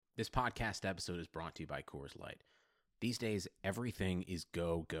This podcast episode is brought to you by Coors Light. These days, everything is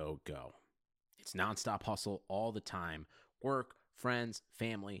go, go, go. It's nonstop hustle all the time. Work, friends,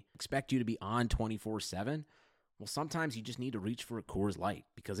 family expect you to be on 24/7. Well, sometimes you just need to reach for a Coors Light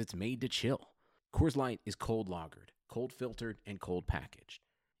because it's made to chill. Coors Light is cold lagered, cold filtered, and cold packaged.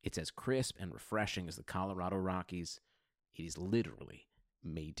 It's as crisp and refreshing as the Colorado Rockies. It is literally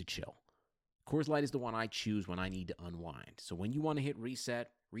made to chill. Coors Light is the one I choose when I need to unwind. So when you want to hit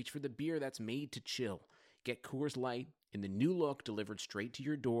reset, reach for the beer that's made to chill. Get Coors Light in the new look delivered straight to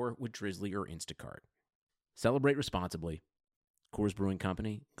your door with Drizzly or Instacart. Celebrate responsibly. Coors Brewing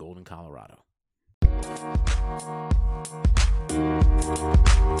Company, Golden, Colorado.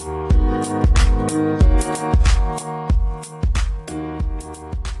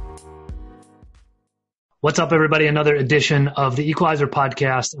 What's up, everybody? Another edition of the Equalizer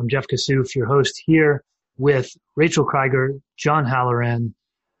Podcast. I'm Jeff Kassouf, your host here with Rachael Kriger, John Halloran.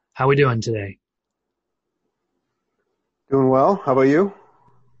 How are we doing today? Doing well. How about you?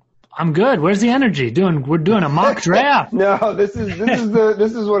 I'm good. Where's the energy? We're doing a mock draft. No, this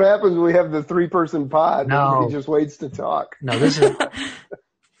is what happens when we have the 3-person pod. No. Everybody just waits to talk. No, this is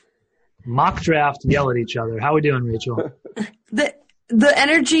mock draft. Yell at each other. How are we doing, Rachael? The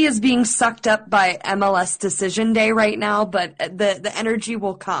energy is being sucked up by MLS decision day right now, but the energy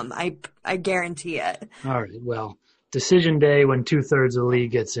will come. I guarantee it. All right. Well, decision day when 2/3 of the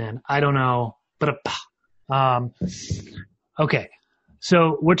league gets in. I don't know, but okay.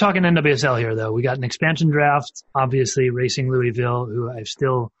 So we're talking NWSL here, though. We got an expansion draft. Obviously, Racing Louisville, who I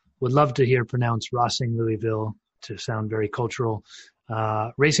still would love to hear pronounced Racing Louisville to sound very cultural.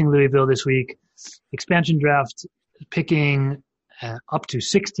 Racing Louisville this week. Expansion draft picking up to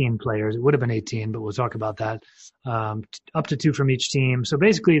 16 players. It would have been 18, but we'll talk about that. Up to 2 from each team. So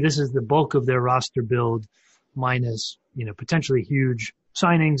basically, this is the bulk of their roster build minus, potentially huge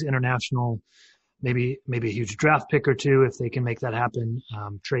signings, international, maybe a huge draft pick or two if they can make that happen,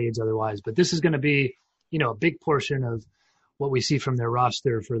 trades otherwise. But this is going to be, a big portion of what we see from their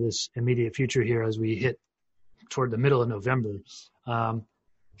roster for this immediate future here as we hit toward the middle of November.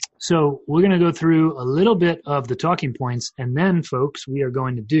 So we're going to go through a little bit of the talking points, and then, folks, we are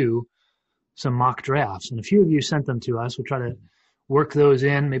going to do some mock drafts. And a few of you sent them to us. We'll try to work those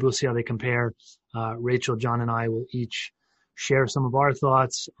in. Maybe we'll see how they compare. Rachael, John, and I will each share some of our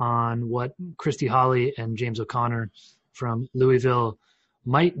thoughts on what Christy Holly and James O'Connor from Louisville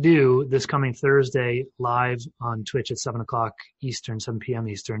might do this coming Thursday live on Twitch at 7 o'clock Eastern, 7 p.m.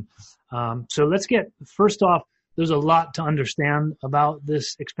 Eastern. So let's get, first off, there's a lot to understand about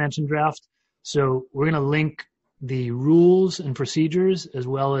this expansion draft. So we're going to link the rules and procedures as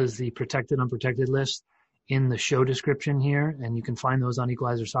well as the protected, unprotected list in the show description here. And you can find those on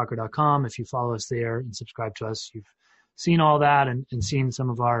equalizersoccer.com. If you follow us there and subscribe to us, you've seen all that and seen some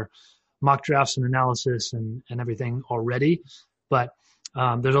of our mock drafts and analysis and everything already. But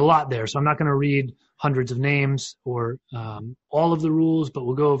there's a lot there. So I'm not going to read hundreds of names or all of the rules, but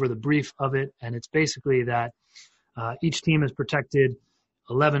we'll go over the brief of it. And it's basically that each team has protected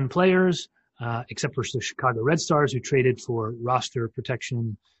 11 players, except for the Chicago Red Stars, who traded for roster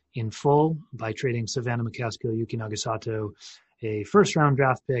protection in full by trading Savannah McCaskill, Yuki Nagasato, a first-round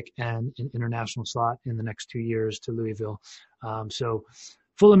draft pick, and an international slot in the next 2 years to Louisville. So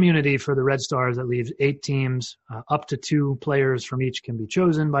full immunity for the Red Stars. That leaves 8 teams. Up to 2 players from each can be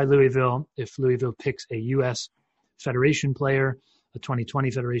chosen by Louisville. If Louisville picks a U.S. Federation player, a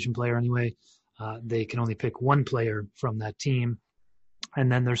 2020 Federation player anyway, they can only pick 1 player from that team. And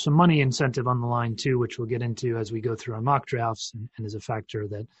then there's some money incentive on the line, too, which we'll get into as we go through our mock drafts, and is a factor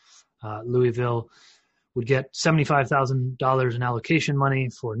that Louisville would get $75,000 in allocation money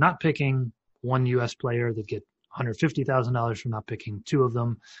for not picking 1 U.S. player. They'd get $150,000 for not picking 2 of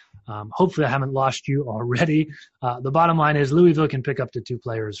them. Hopefully I haven't lost you already. The bottom line is Louisville can pick up to 2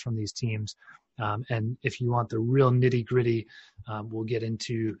 players from these teams. And if you want the real nitty gritty, we'll get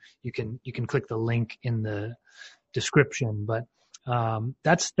into, you can click the link in the description. But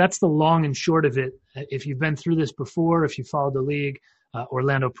that's the long and short of it. If you've been through this before, if you followed the league,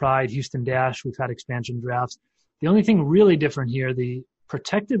 Orlando Pride, Houston Dash, we've had expansion drafts. The only thing really different here, the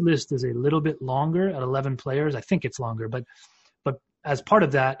protected list is a little bit longer at 11 players. I think it's longer, but as part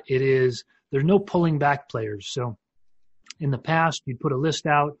of that, there's no pulling back players. So in the past, you'd put a list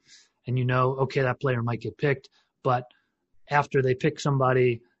out and okay, that player might get picked, but after they pick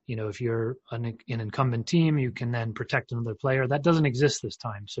somebody, if you're an incumbent team, you can then protect another player. That doesn't exist this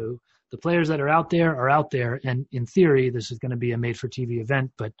time. So the players that are out there. And in theory, this is going to be a made-for-TV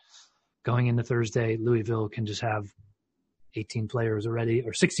event. But going into Thursday, Louisville can just have 18 players already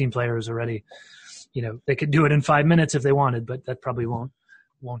or 16 players already. They could do it in 5 minutes if they wanted, but that probably won't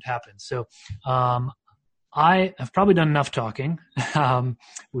won't happen. So I have probably done enough talking.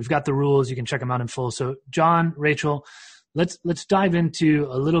 We've got the rules. You can check them out in full. So John, Rachel, let's dive into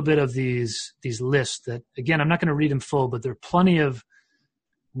a little bit of these lists that, again, I'm not going to read them full, but there are plenty of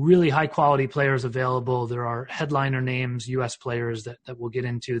really high quality players available. There are headliner names, U.S. players that we'll get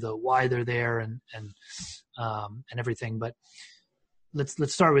into the why they're there and everything. But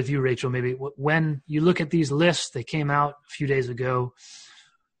let's start with you, Rachel. Maybe when you look at these lists, they came out a few days ago.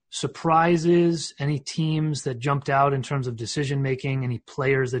 Surprises, any teams that jumped out in terms of decision making, any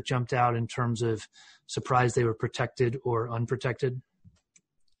players that jumped out in terms of surprise they were protected or unprotected?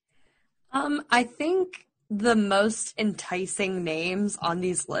 I think the most enticing names on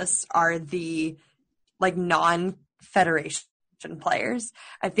these lists are the non-federation players.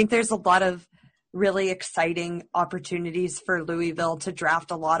 I think there's a lot of really exciting opportunities for Louisville to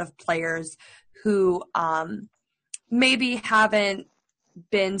draft a lot of players who maybe haven't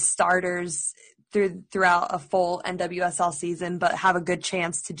been starters throughout a full NWSL season, but have a good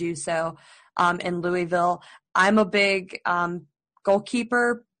chance to do so in Louisville. I'm a big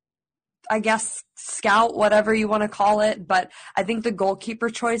goalkeeper, I guess, scout, whatever you want to call it, but I think the goalkeeper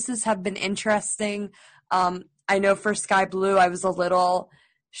choices have been interesting. I know for Sky Blue, I was a little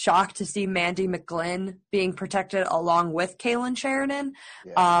shocked to see Mandy McGlynn being protected along with Kaylin Sheridan.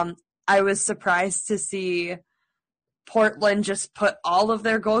 Yeah. I was surprised to see Portland just put all of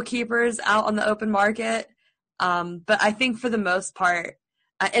their goalkeepers out on the open market. But I think for the most part,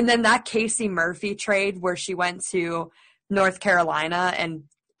 and then that Casey Murphy trade where she went to North Carolina and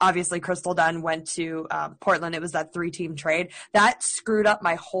obviously Crystal Dunn went to Portland. It was that 3-team trade. That screwed up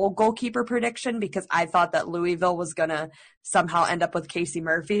my whole goalkeeper prediction because I thought that Louisville was going to somehow end up with Casey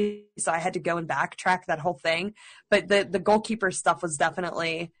Murphy. So I had to go and backtrack that whole thing. But the goalkeeper stuff was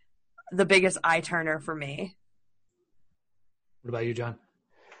definitely the biggest eye turner for me. What about you, John?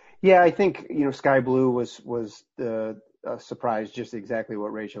 Yeah, I think, Sky Blue was the surprise, just exactly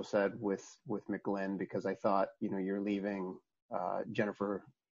what Rachel said with McGlynn, because I thought, you're leaving Jennifer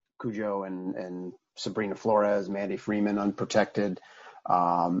Cujo and Sabrina Flores, Mandy Freeman unprotected.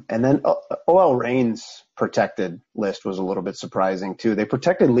 And then OL Reign's protected list was a little bit surprising too. They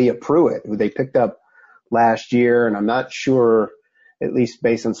protected Leah Pruitt, who they picked up last year, and I'm not sure, at least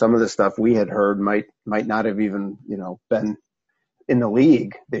based on some of the stuff we had heard, might not have even, been in the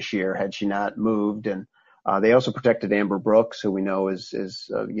league this year had she not moved. And they also protected Amber Brooks, who we know is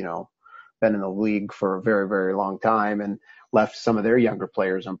been in the league for a very, very long time, and left some of their younger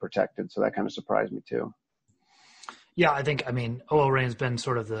players unprotected. So that kind of surprised me too. Yeah, OL Reign's been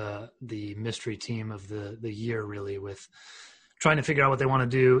sort of the mystery team of the year, really, with trying to figure out what they want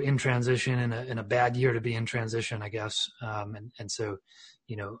to do in transition in a bad year to be in transition, I guess. And so,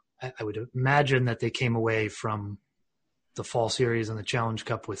 I would imagine that they came away from the fall series and the Challenge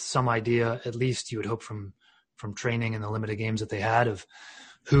Cup with some idea, at least you would hope from training and the limited games that they had, of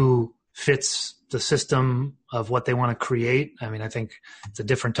who fits the system of what they want to create. I think it's a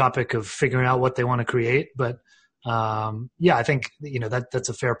different topic of figuring out what they want to create, but I think, that's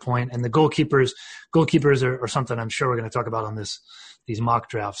a fair point. And the goalkeepers are something I'm sure we're going to talk about on these mock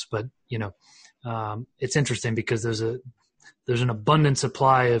drafts, but it's interesting because there's an abundant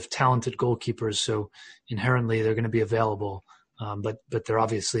supply of talented goalkeepers. So inherently they're going to be available. But they're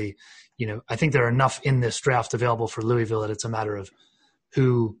obviously, I think there are enough in this draft available for Louisville that it's a matter of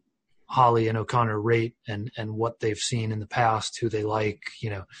who Holly and O'Connor rate and what they've seen in the past, who they like,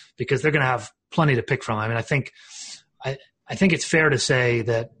 because they're going to have plenty to pick from. I think it's fair to say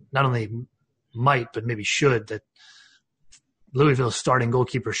that not only might, but maybe should, that Louisville's starting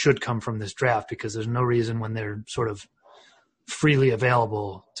goalkeeper should come from this draft, because there's no reason when they're sort of freely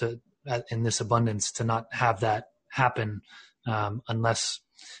available in this abundance to not have that happen, unless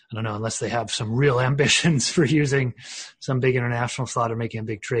they have some real ambitions for using some big international slot or making a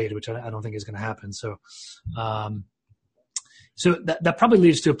big trade, which I don't think is going to happen. So, so that probably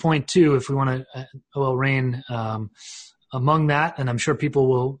leads to a point too, if we want to, OL Reign, among that, and I'm sure people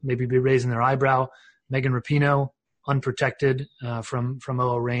will maybe be raising their eyebrow, Megan Rapinoe, unprotected, from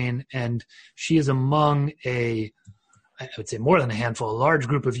OL Reign. And she is among I would say more than a handful, a large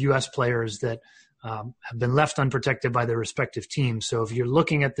group of U.S. players that have been left unprotected by their respective teams. So if you're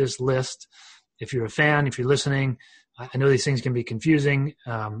looking at this list, if you're a fan, if you're listening, I know these things can be confusing.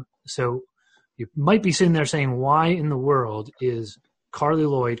 So you might be sitting there saying, why in the world is Carly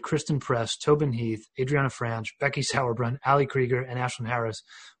Lloyd, Kristen Press, Tobin Heath, Adriana Franch, Becky Sauerbrunn, Ali Krieger, and Ashlyn Harris,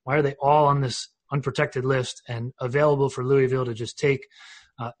 why are they all on this unprotected list and available for Louisville to just take,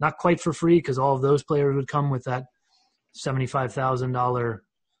 not quite for free, because all of those players would come with that $75,000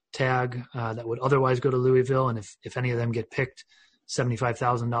 tag that would otherwise go to Louisville. And if any of them get picked,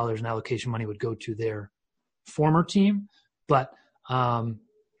 $75,000 in allocation money would go to their former team. But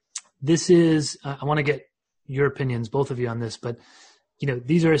this is, I want to get your opinions, both of you, on this, but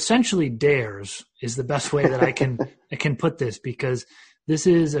these are essentially dares is the best way that I can put this, because this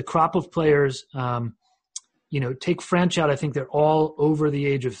is a crop of players. Take French out. I think they're all over the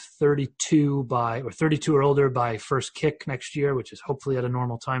age of 32 or older by first kick next year, which is hopefully at a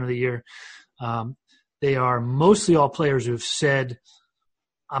normal time of the year. They are mostly all players who've said,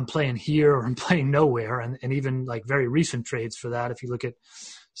 I'm playing here or I'm playing nowhere. And even like very recent trades for that. If you look at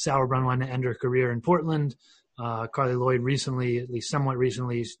Sauerbrunn wanting to end her career in Portland, Carly Lloyd recently, at least somewhat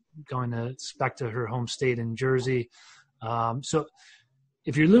recently, going back to her home state in Jersey. So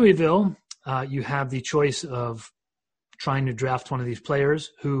if you're Louisville, you have the choice of trying to draft one of these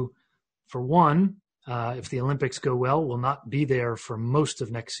players who, for one, if the Olympics go well, will not be there for most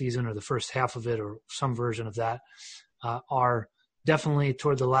of next season or the first half of it or some version of that, are definitely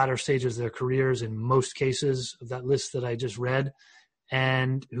toward the latter stages of their careers in most cases of that list that I just read,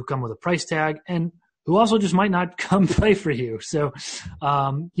 and who come with a price tag and who also just might not come play for you. So,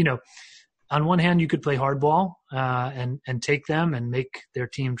 on one hand, you could play hardball and take them and make their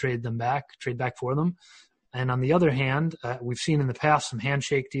team trade back for them. And on the other hand, we've seen in the past some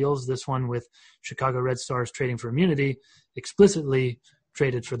handshake deals. This one with Chicago Red Stars trading for immunity explicitly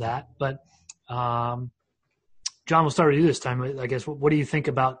traded for that. But John, we'll start with you this time. I guess, what do you think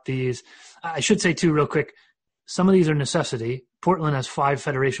about these? I should say, too, real quick, some of these are necessity. Portland has 5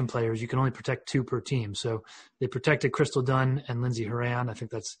 Federation players. You can only protect 2 per team. So they protected Crystal Dunn and Lindsey Horan. I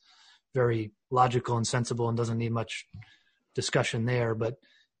think that's very logical and sensible and doesn't need much discussion there. But,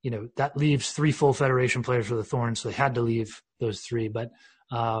 that leaves 3 full Federation players for the Thorns. So they had to leave those 3. But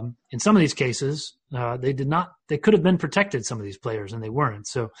in some of these cases, they could have been protected, some of these players, and they weren't.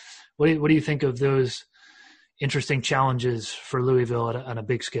 So what do you think of those interesting challenges for Louisville on a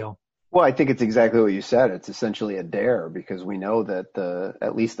big scale? Well, I think it's exactly what you said. It's essentially a dare, because we know that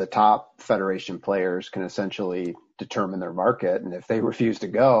at least the top Federation players can essentially determine their market. And if they refuse to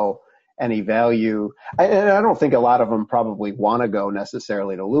go, any value, and I don't think a lot of them probably want to go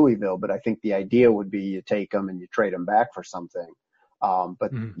necessarily to Louisville, but I think the idea would be you take them and you trade them back for something.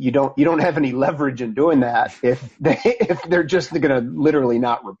 But you don't have any leverage in doing that if they're just going to literally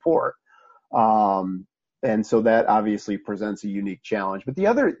not report. And so that obviously presents a unique challenge. But the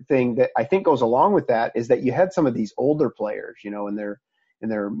other thing that I think goes along with that is that you had some of these older players, in their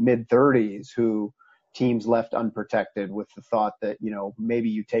mid-30s who teams left unprotected with the thought that, maybe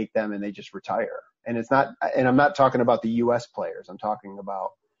you take them and they just retire. And I'm not talking about the U.S. players. I'm talking about,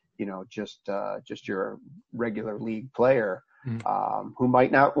 just your regular league player who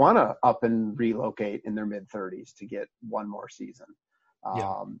might not want to up and relocate in their mid-30s to get one more season.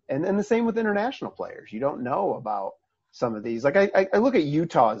 And then the same with international players. You don't know about some of these. Like I look at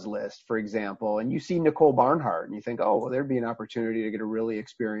Utah's list, for example, and you see Nicole Barnhart and you think, oh, well, there'd be an opportunity to get a really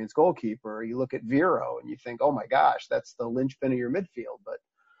experienced goalkeeper. Or you look at Vero and you think, oh my gosh, that's the linchpin of your midfield. But,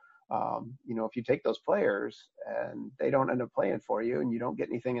 if you take those players and they don't end up playing for you and you don't get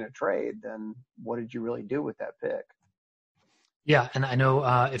anything in a trade, then what did you really do with that pick? Yeah. And I know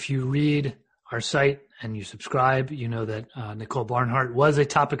if you read our site and you subscribe, you know that Nicole Barnhart was a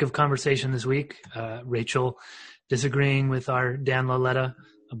topic of conversation this week. Rachel disagreeing with our Dan Laletta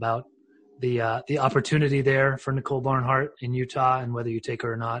about the opportunity there for Nicole Barnhart in Utah and whether you take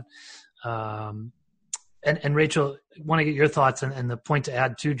her or not. And Rachel, I want to get your thoughts, and the point to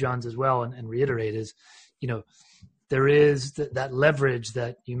add to John's as well and reiterate is, there is that leverage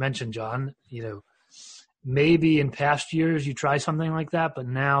that you mentioned, John. Maybe in past years you try something like that, but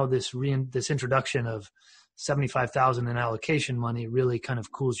now this introduction of $75,000 in allocation money really kind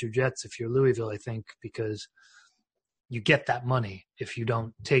of cools your jets if you're Louisville, I think, because you get that money if you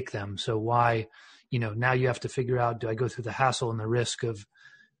don't take them. So why, now you have to figure out, do I go through the hassle and the risk of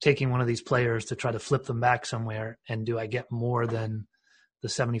taking one of these players to try to flip them back somewhere, and do I get more than the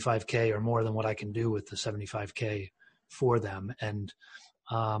 $75K or more than what I can do with the $75K for them? And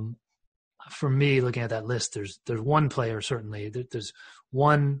for me, looking at that list, there's one player, certainly. There's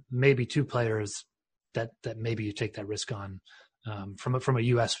one, maybe 2 players that maybe you take that risk on from a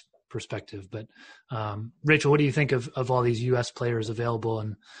U.S. perspective. But Rachel, what do you think of all these U.S. players available?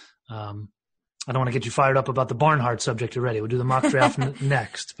 And I don't want to get you fired up about the Barnhart subject already. We'll do the mock draft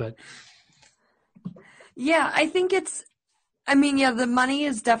next. But yeah, I think the money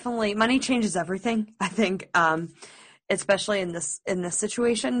is definitely, money changes everything, I think. Especially in this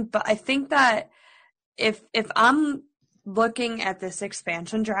situation. But I think that if I'm looking at this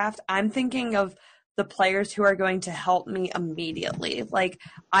expansion draft, I'm thinking of the players who are going to help me immediately. Like,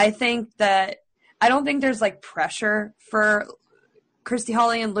 I don't think there's like pressure for Christy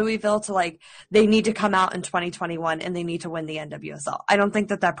Holly and Louisville to like, they need to come out in 2021 and they need to win the NWSL. I don't think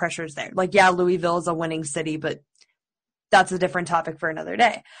that pressure is there. Like, yeah, Louisville is a winning city, but that's a different topic for another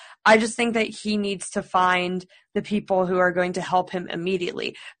day. I just think that he needs to find the people who are going to help him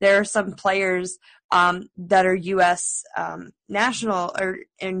immediately. There are some players that are U.S. National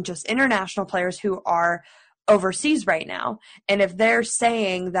and just international players who are overseas right now. And if they're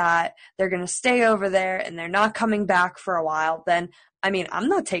saying that they're going to stay over there and they're not coming back for a while, then, I mean, I'm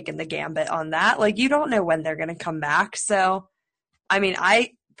not taking the gambit on that. Like, you don't know when they're going to come back. So, I mean,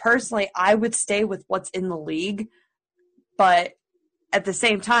 I would stay with what's in the league. But at the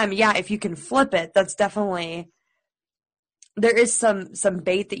same time, yeah, if you can flip it, that's definitely, there is some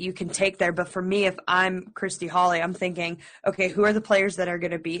bait that you can take there. But for me, if I'm Christy Holly, I'm thinking, okay, who are the players that are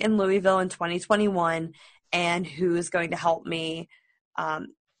going to be in Louisville in 2021 and who is going to help me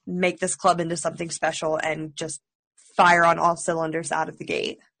make this club into something special and just fire on all cylinders out of the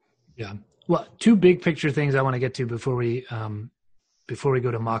gate? Yeah. Well, two big picture things I want to get to before we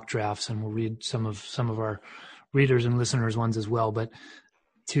go to mock drafts, and we'll read some of our readers and listeners ones as well. But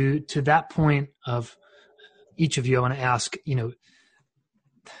to that point of each of you, I want to ask,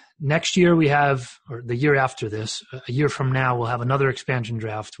 next year we have, or the year after this, a year from now, we'll have another expansion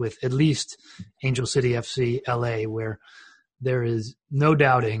draft with at least Angel City FC LA, where there is no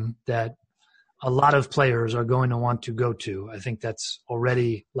doubting that a lot of players are going to want to go to. I think that's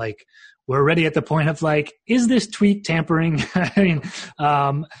already like, we're already at the point of like, is this tweet tampering? I mean,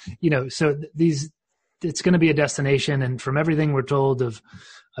 so it's going to be a destination. And from everything we're told of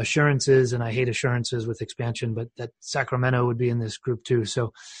assurances, and I hate assurances with expansion, but that Sacramento would be in this group too.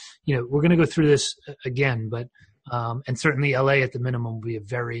 So, we're going to go through this again, but, and certainly LA at the minimum will be a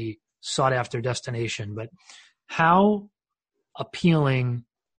very sought after destination. But how appealing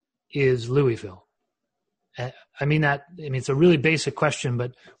is Louisville? I mean, it's a really basic question,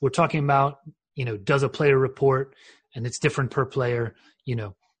 but we're talking about, does a player report, and it's different per player,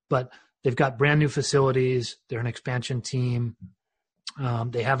 but they've got brand new facilities. They're an expansion team.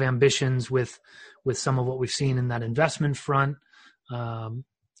 They have ambitions with some of what we've seen in that investment front. I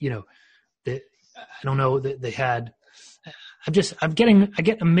don't know that they had. I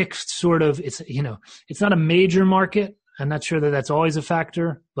get a mixed sort of. It's not a major market. I'm not sure that that's always a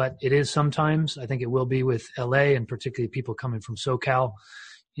factor, but it is sometimes. I think it will be with LA, and particularly people coming from SoCal.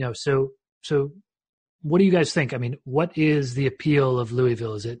 So what do you guys think? I mean, what is the appeal of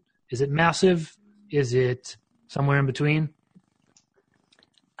Louisville? Is it massive? Is it somewhere in between?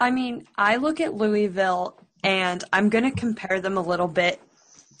 I mean, I look at Louisville, and I'm going to compare them a little bit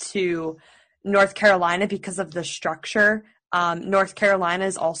to North Carolina because of the structure. North Carolina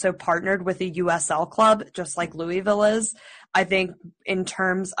is also partnered with a USL club, just like Louisville is. I think in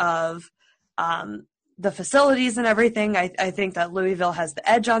terms of the facilities and everything, I think that Louisville has the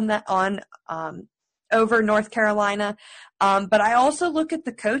edge on that over North Carolina. But I also look at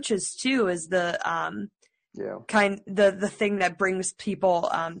the coaches too as the the thing that brings people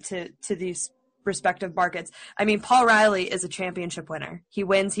to these respective markets. I mean, Paul Riley is a championship winner. He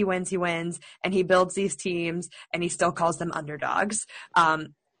wins, and he builds these teams, and he still calls them underdogs.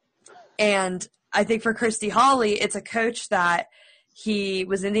 And I think for Christy Holly, it's a coach that he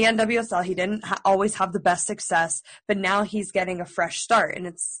was in the NWSL. He didn't always have the best success, but now he's getting a fresh start, and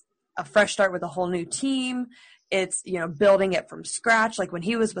it's a fresh start with a whole new team. It's, building it from scratch. Like when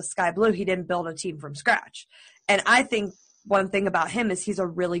he was with Sky Blue, he didn't build a team from scratch. And I think one thing about him is he's a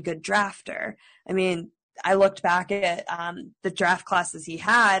really good drafter. I mean, I looked back at the draft classes he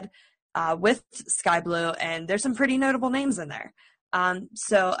had with Sky Blue, and there's some pretty notable names in there.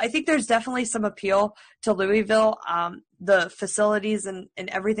 So I think there's definitely some appeal to Louisville, the facilities and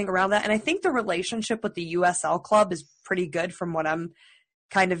everything around that. And I think the relationship with the USL club is pretty good from what I'm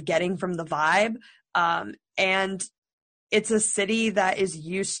kind of getting from the vibe. And it's a city that is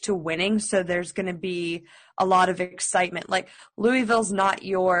used to winning, so there's going to be a lot of excitement. Like, Louisville's not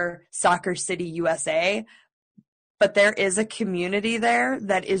your Soccer City USA, but there is a community there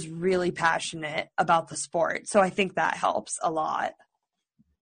that is really passionate about the sport. So I think that helps a lot.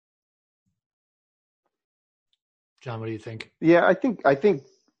 John, what do you think? Yeah, I think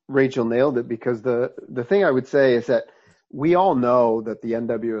Rachel nailed it, because the thing I would say is that we all know that the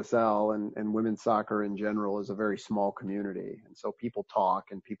NWSL and women's soccer in general is a very small community. And so people talk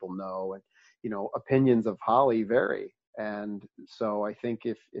and people know, and, opinions of Holly vary. And so I think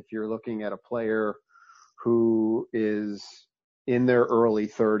if you're looking at a player who is in their early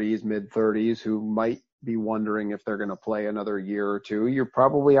 30s, mid 30s, who might be wondering if they're going to play another year or two, you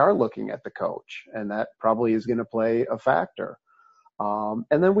probably are looking at the coach, and that probably is going to play a factor. And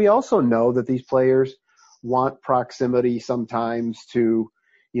then we also know that these players want proximity sometimes to,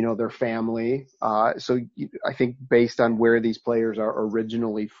 their family. So I think based on where these players are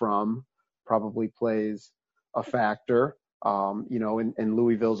originally from, probably plays a factor. And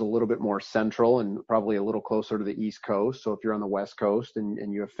Louisville's a little bit more central and probably a little closer to the East Coast. So if you're on the West Coast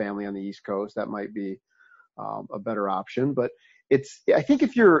and you have family on the East Coast, that might be a better option. But I think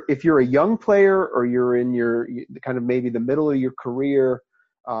if you're a young player or you're in your kind of maybe the middle of your career,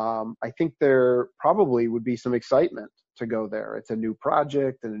 I think there probably would be some excitement to go there. It's a new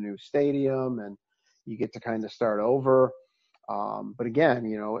project and a new stadium, and you get to kind of start over. But again,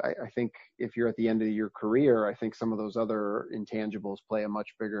 I think if you're at the end of your career, I think some of those other intangibles play a much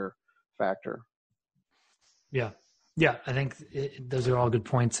bigger factor. Yeah. Yeah. I think those are all good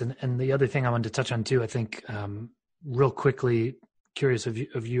points. And the other thing I wanted to touch on too, I think, real quickly, curious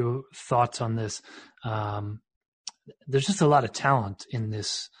of your thoughts on this. There's just a lot of talent in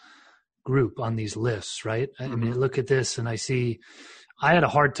this group on these lists, right? I mean, I look at this and I had a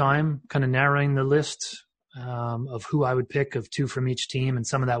hard time kind of narrowing the list of who I would pick of two from each team. And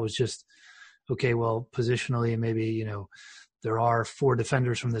some of that was just, okay, well, positionally, maybe, there are 4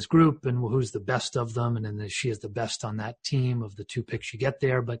 defenders from this group and who's the best of them. And then she is the best on that team of the 2 picks you get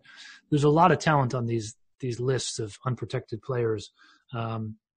there. But there's a lot of talent on these lists of unprotected players.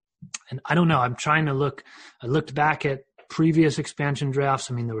 And I don't know, I looked back at previous expansion drafts.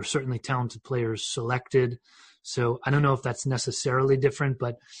 I mean, there were certainly talented players selected. So I don't know if that's necessarily different,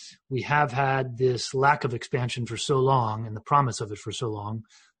 but we have had this lack of expansion for so long and the promise of it for so long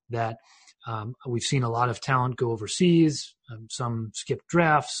that we've seen a lot of talent go overseas. Some skipped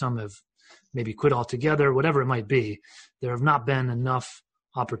drafts, some have maybe quit altogether, whatever it might be. There have not been enough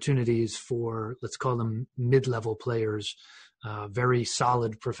opportunities for, let's call them mid-level players, very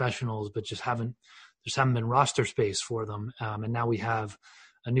solid professionals, but just haven't been roster space for them. And now we have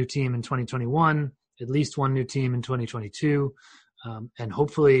a new team in 2021, at least one new team in 2022. And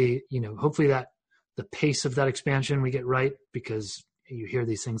hopefully that the pace of that expansion we get right, because you hear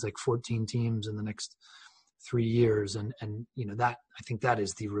these things like 14 teams in the next 3 years. And that, I think that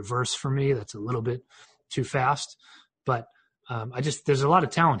is the reverse for me. That's a little bit too fast, but there's a lot of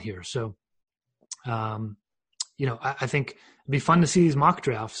talent here. So, I think it'd be fun to see these mock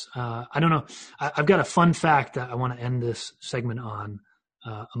drafts. I don't know. I've got a fun fact that I want to end this segment on,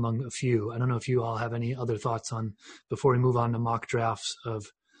 among a few. I don't know if you all have any other thoughts on before we move on to mock drafts of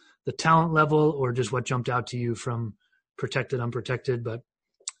the talent level or just what jumped out to you from protected, unprotected, but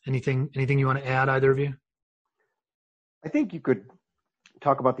anything you want to add, either of you? I think you could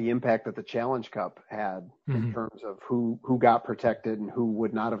talk about the impact that the Challenge Cup had in terms of who got protected and who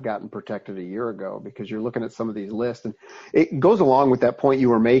would not have gotten protected a year ago, because you're looking at some of these lists and it goes along with that point you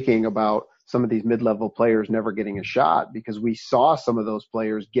were making about some of these mid-level players never getting a shot, because we saw some of those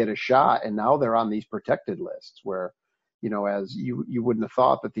players get a shot and now they're on these protected lists where, as you wouldn't have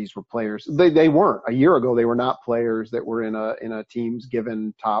thought that these were players. They weren't a year ago. They were not players that were in a team's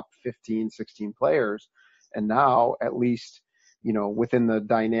given top 15, 16 players. And now at least, within the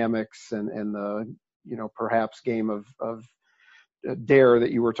dynamics and the, perhaps game of dare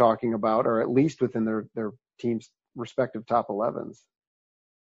that you were talking about, or at least within their team's respective top 11s.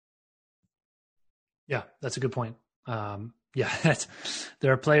 Yeah, that's a good point. There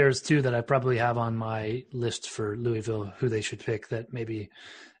are players too that I probably have on my list for Louisville who they should pick that maybe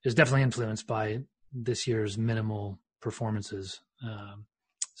is definitely influenced by this year's minimal performances.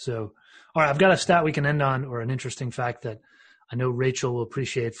 All right, I've got a stat we can end on, or an interesting fact that I know Rachel will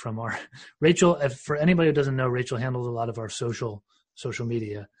appreciate from Rachel. For anybody who doesn't know, Rachel handles a lot of our social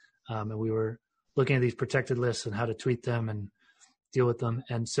media. And we were looking at these protected lists and how to tweet them and deal with them.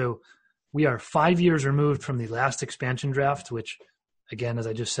 And so we are 5 years removed from the last expansion draft, which, again, as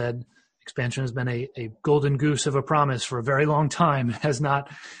I just said, expansion has been a golden goose of a promise for a very long time. It has not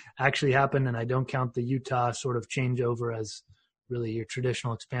actually happened, and I don't count the Utah sort of changeover as really your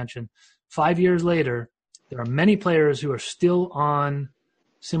traditional expansion. 5 years later, there are many players who are still on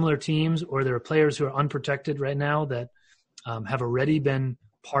similar teams, or there are players who are unprotected right now that have already been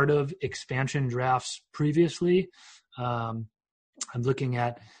part of expansion drafts previously. I'm looking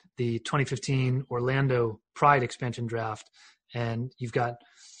at the 2015 Orlando Pride expansion draft, and you've got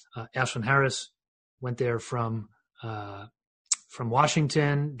Ashlyn Harris went there from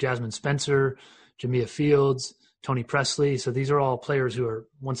Washington, Jasmine Spencer, Jamia Fields, Tony Presley. So these are all players who are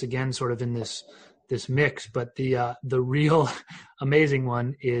once again sort of in this mix. But the real amazing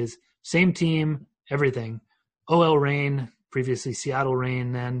one is same team, everything. OL Reign, previously Seattle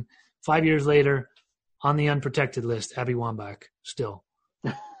Reign, then 5 years later on the unprotected list, Abby Wambach still.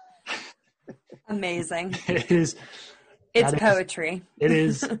 Amazing. It is. It's poetry. It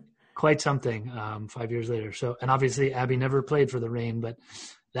is quite something 5 years later. So, and obviously Abby never played for the Reign, but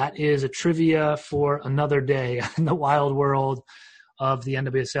that is a trivia for another day in the wild world of the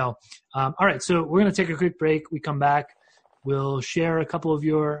NWSL. All right, so we're going to take a quick break. We come back. We'll share a couple of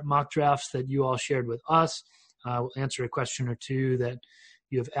your mock drafts that you all shared with us. We'll answer a question or two that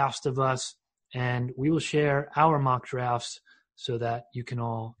you have asked of us, and we will share our mock drafts so that you can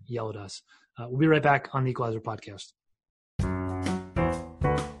all yell at us. We'll be right back on the Equalizer podcast.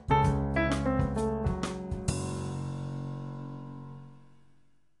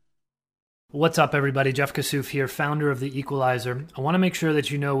 What's up, everybody? Jeff Kassouf here, founder of The Equalizer. I want to make sure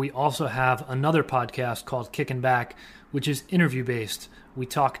that you know we also have another podcast called Kicking Back, which is interview-based. We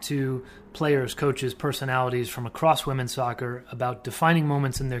talk to players, coaches, personalities from across women's soccer about defining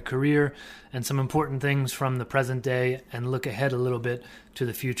moments in their career and some important things from the present day and look ahead a little bit to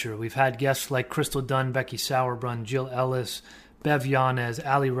the future. We've had guests like Crystal Dunn, Becky Sauerbrunn, Jill Ellis, Bev Yanez,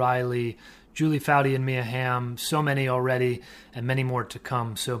 Ali Riley, Julie Foudy and Mia Hamm, so many already, and many more to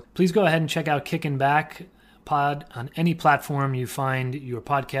come. So please go ahead and check out Kickin' Back Pod on any platform you find your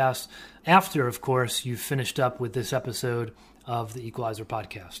podcast after, of course, you've finished up with this episode of the Equalizer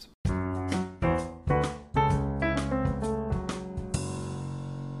podcast.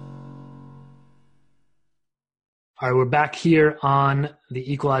 All right, we're back here on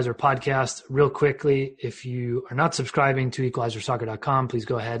the Equalizer podcast. Real quickly, if you are not subscribing to equalizersoccer.com, please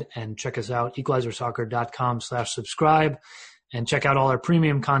go ahead and check us out, equalizersoccer.com/subscribe, and check out all our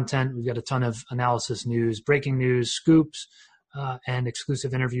premium content. We've got a ton of analysis news, breaking news, scoops, and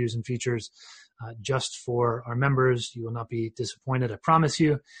exclusive interviews and features just for our members. You will not be disappointed, I promise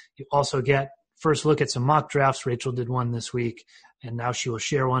you. You also get first look at some mock drafts. Rachel did one this week, and now she will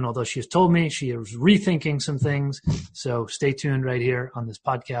share one, although she has told me she is rethinking some things. So stay tuned right here on this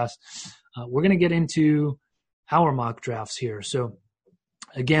podcast. We're going to get into our mock drafts here. So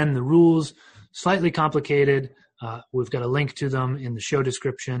again, the rules, slightly complicated. We've got a link to them in the show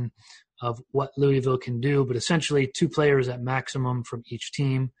description of what Louisville can do, but essentially 2 players at maximum from each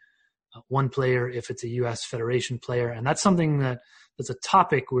team, 1 player if it's a U.S. Federation player. And that's something that's a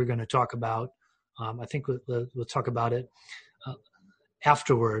topic we're going to talk about. I think we'll talk about it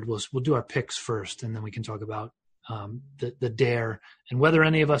afterward. We'll do our picks first, and then we can talk about the dare and whether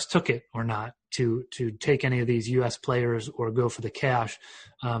any of us took it or not to take any of these U.S. players or go for the cash,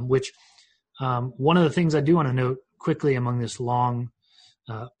 which one of the things I do want to note quickly among this long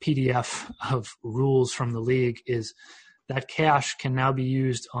PDF of rules from the league is that cash can now be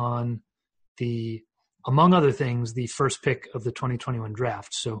used on among other things, the first pick of the 2021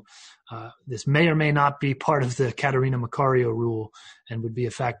 draft. So this may or may not be part of the Catarina Macario rule and would be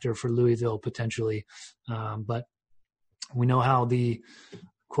a factor for Louisville potentially. But we know how the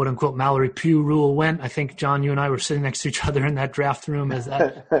quote-unquote Mallory Pugh rule went. I think, John, you and I were sitting next to each other in that draft room as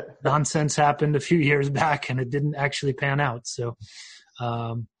that nonsense happened a few years back, and it didn't actually pan out. So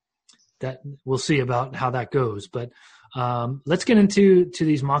that we'll see about how that goes. But let's get into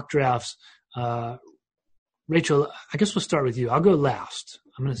these mock drafts. Rachel, I guess we'll start with you. I'll go last.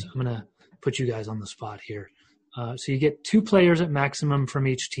 I'm gonna put you guys on the spot here. So you get 2 players at maximum from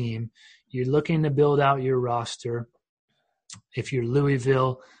each team. You're looking to build out your roster. If you're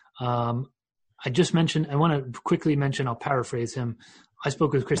Louisville, I want to quickly mention, I'll paraphrase him. I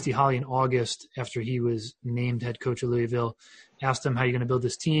spoke with Christy Holly in August after he was named head coach of Louisville, asked him how you're going to build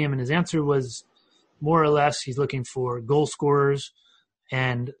this team, and his answer was more or less he's looking for goal scorers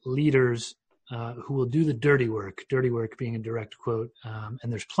and leaders who will do the dirty work being a direct quote.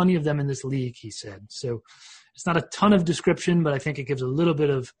 And there's plenty of them in this league, he said. So it's not a ton of description, but I think it gives a little bit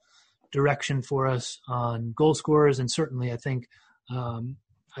of direction for us on goal scorers. And certainly I think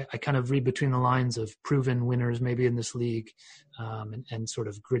I kind of read between the lines of proven winners maybe in this league and sort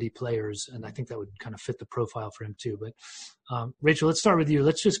of gritty players. And I think that would kind of fit the profile for him too. But Rachel, let's start with you.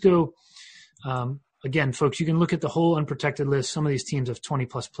 Let's just go again, folks, you can look at the whole unprotected list. Some of these teams have 20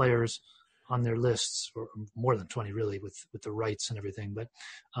 plus players on their lists, or more than 20 really with the rights and everything. But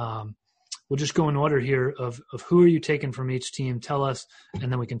we'll just go in order here of who are you taking from each team. Tell us,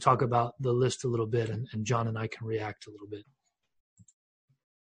 and then we can talk about the list a little bit, and John and I can react a little bit.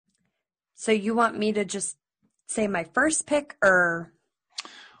 So you want me to just say my first pick, or?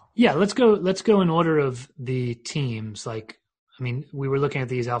 Yeah, let's go in order of the teams. Like, I mean, we were looking at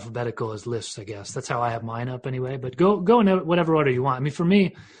these alphabetical as lists, I guess. That's how I have mine up anyway. But go in whatever order you want. I mean, for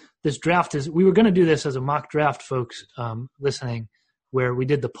me, this draft we were going to do this as a mock draft, folks listening, where we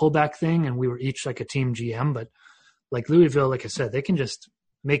did the pullback thing and we were each like a team GM. But like Louisville, like I said, they can just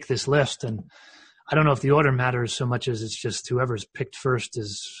make this list. And I don't know if the order matters so much as it's just whoever's picked first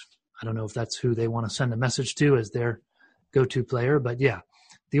is, I don't know if that's who they want to send a message to as their go-to player. But yeah,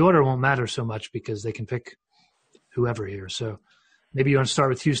 the order won't matter so much because they can pick whoever here. So maybe you want to start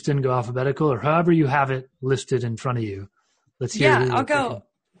with Houston, go alphabetical, or however you have it listed in front of you. Let's hear. Yeah,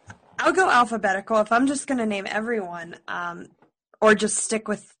 I'll go alphabetical if I'm just going to name everyone, or just stick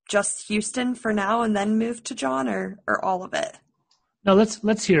with just Houston for now and then move to John, or all of it. No,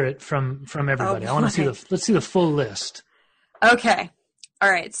 let's hear it from everybody. I want to see let's see the full list. Okay.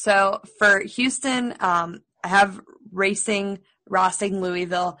 All right. So for Houston, I have Racing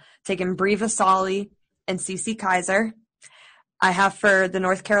Louisville taking Brie Vasali and Cece Kaiser. I have for the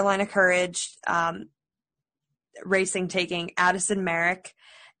North Carolina Courage, Racing taking Addison Merrick,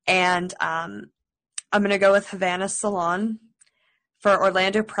 and I'm going to go with Havana Salon. For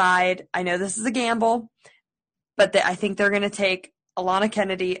Orlando Pride, I know this is a gamble, but I think they're going to take Alana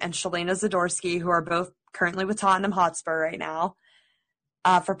Kennedy and Shalina Zadorsky, who are both currently with Tottenham Hotspur right now.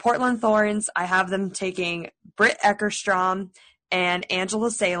 For Portland Thorns, I have them taking Britt Eckerstrom and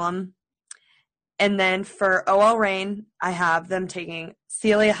Angela Salem. And then for OL Reign, I have them taking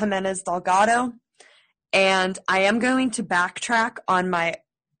Celia Jimenez Delgado. And I am going to backtrack on my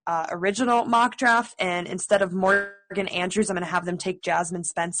original mock draft, and instead of Morgan Andrews, I'm going to have them take Jasmine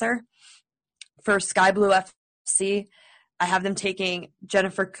Spencer. For Sky Blue FC, I have them taking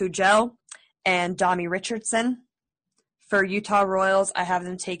Jennifer Kujel and Dami Richardson. For Utah Royals, I have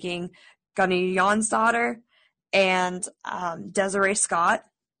them taking Gunny Jonsdottir and Desiree Scott.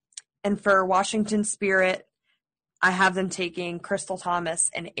 And for Washington Spirit, I have them taking Crystal Thomas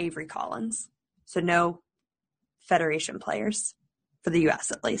and Avery Collins. So no Federation players for the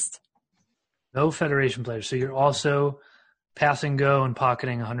U.S. at least. No Federation players. So you're also passing go and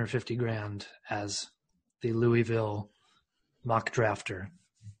pocketing $150,000 as the Louisville mock drafter.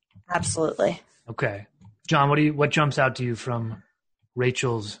 Absolutely. Okay. John, what jumps out to you from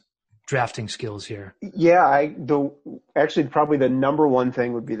Rachel's drafting skills here? Yeah, actually probably the number one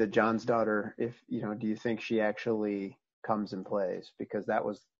thing would be the Jonsdottir. If do you think she actually comes and plays? Because that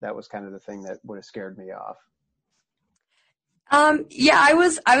was kind of the thing that would have scared me off. Yeah, I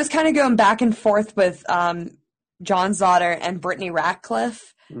was kind of going back and forth with Jonsdottir and Brittany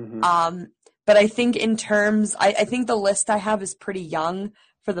Ratcliffe. Mm-hmm. But I think in terms, I think the list I have is pretty young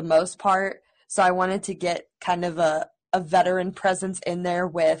for the most part. So I wanted to get kind of a veteran presence in there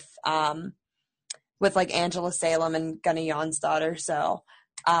with like Angela Salem and Gunny Jonsdottir. So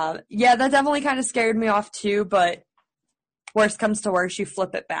yeah, that definitely kind of scared me off too. But worst comes to worst, you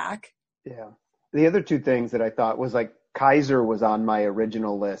flip it back. Yeah. The other two things that I thought was like Kaiser was on my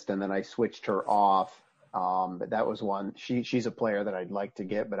original list, and then I switched her off. But that was one. She's a player that I'd like to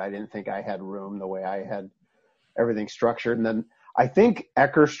get, but I didn't think I had room the way I had everything structured. And then I think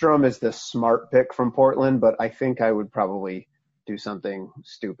Eckerstrom is the smart pick from Portland, but I think I would probably do something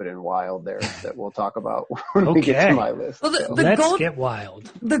stupid and wild there that we'll talk about when we get to my list. Well, let's get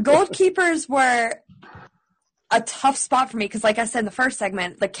wild. The goalkeepers were a tough spot for me because, like I said in the first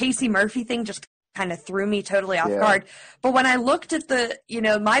segment, the Casey Murphy thing just kind of threw me totally off guard. But when I looked at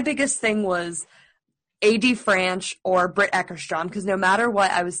my biggest thing was A.D. Franch or Britt Eckerstrom, because no matter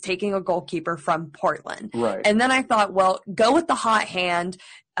what, I was taking a goalkeeper from Portland. Right. And then I thought, well, go with the hot hand.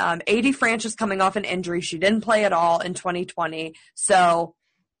 A.D. Franch is coming off an injury. She didn't play at all in 2020. So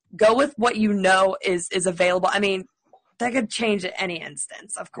go with what you know is available. I mean, that could change at any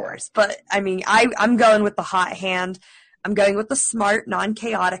instance, of course. But, I mean, I'm going with the hot hand. I'm going with the smart,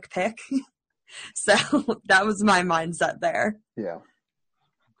 non-chaotic pick. So that was my mindset there. Yeah.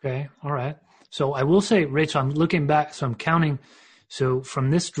 Okay. All right. So I will say, Rachel, I'm looking back, so I'm counting. So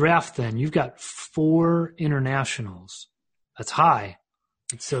from this draft then, you've got 4 internationals. That's high.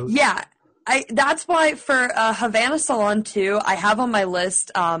 So yeah, that's why for Havana Salon too, I have on my list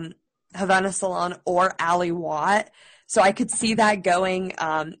Havana Salon or Ali Watt. So I could see that going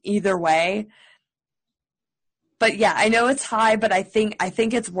either way. But yeah, I know it's high, but I think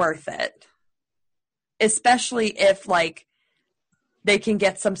it's worth it. Especially if like they can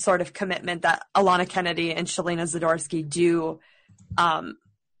get some sort of commitment that Alana Kennedy and Shalina Zadorsky do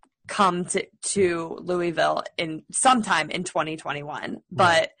come to Louisville in sometime in 2021.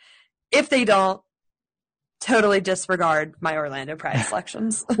 But if they don't, totally disregard my Orlando Pride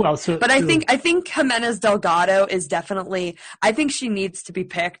selections. But I think Jimenez Delgado is definitely, I think she needs to be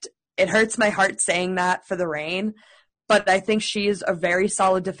picked. It hurts my heart saying that for the Reign, but I think she's a very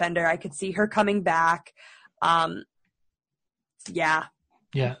solid defender. I could see her coming back. Yeah.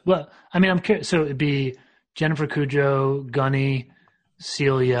 Yeah. Well, I mean, I'm curious. So it'd be Jennifer Cujo, Gunny,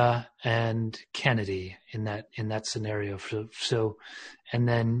 Celia, and Kennedy in that scenario. So, and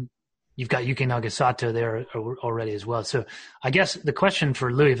then you've got Yuki Nagasato there already as well. So I guess the question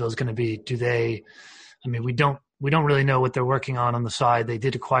for Louisville is going to be, we don't we don't really know what they're working on the side. They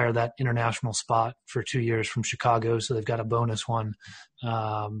did acquire that international spot for 2 years from Chicago, so they've got a bonus one.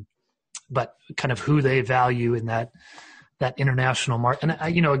 But kind of who they value in that international market.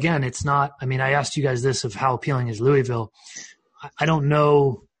 And, again, it's not – I mean, I asked you guys this of how appealing is Louisville. I don't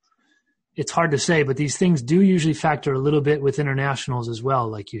know. It's hard to say, but these things do usually factor a little bit with internationals as well.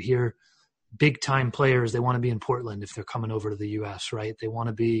 Like you hear big-time players, they want to be in Portland if they're coming over to the U.S., right? They want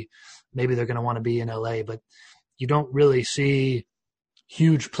to be – maybe they're going to want to be in L.A., but you don't really see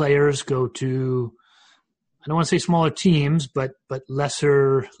huge players go to – I don't want to say smaller teams, but less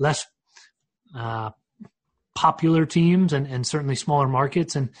popular teams and certainly smaller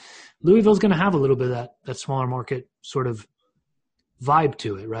markets. And Louisville's going to have a little bit of that smaller market sort of vibe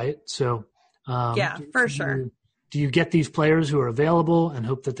to it, right? So yeah, for sure. Do you get these players who are available and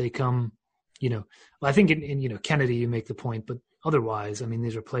hope that they come, well, I think in Kennedy, you make the point, but otherwise, I mean,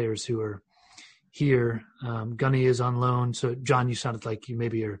 these are players who are here. Gunny is on loan. So John, you sounded like you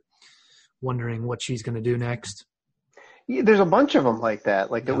maybe are wondering what she's going to do next. Yeah, there's a bunch of them like that,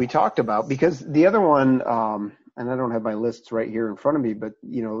 that we talked about, because the other one, and I don't have my lists right here in front of me, but,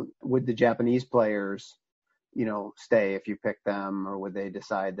 would the Japanese players, stay if you pick them, or would they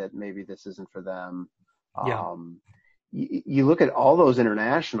decide that maybe this isn't for them? Yeah. You look at all those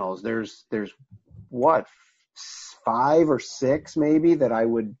internationals, there's what, 5 or 6 maybe that I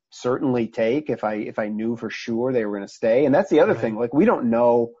would certainly take if I knew for sure they were going to stay. And that's the other thing. We don't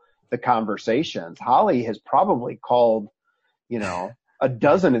know the conversations. Holly has probably called, a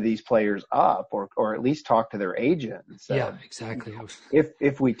dozen of these players up, or at least talked to their agent and said, yeah, exactly.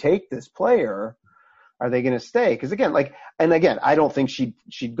 If we take this player, are they going to stay? Because again, I don't think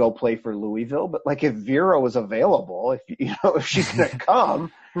she'd go play for Louisville, but if Vera was available, if she's going to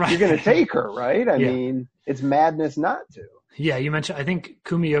come, right, you're going to take her, right? I mean, it's madness not to. Yeah, you mentioned. I think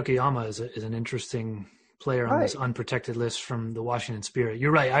Kumi Yokoyama is an interesting player on this unprotected list from the Washington Spirit.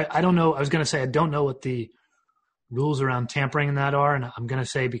 You're right. I don't know. I was going to say I don't know what the rules around tampering in that are, and I'm going to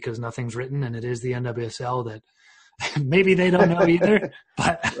say because nothing's written and it is the NWSL that maybe they don't know either.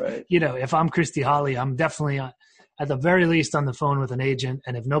 But right. If I'm Christy Holly, I'm definitely at the very least on the phone with an agent,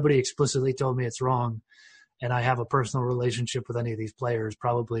 and if nobody explicitly told me it's wrong, and I have a personal relationship with any of these players,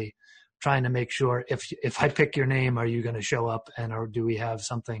 probably trying to make sure if I pick your name, are you going to show up, or do we have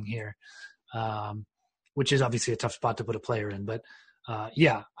something here? Which is obviously a tough spot to put a player in. But I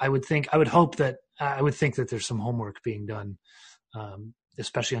would think that there's some homework being done,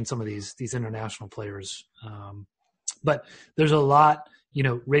 especially on some of these international players. But there's a lot,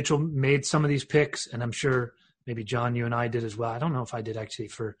 Rachel made some of these picks, and I'm sure maybe John, you and I did as well. I don't know if I did actually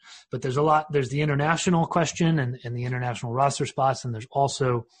but there's a lot. There's the international question and the international roster spots, and there's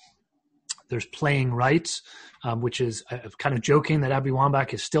playing rights, which is kind of joking that Abby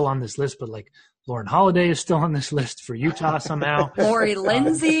Wambach is still on this list, but Lauren Holiday is still on this list for Utah somehow. Lori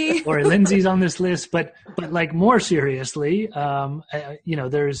Lindsay. Lori Lindsay's on this list, but more seriously,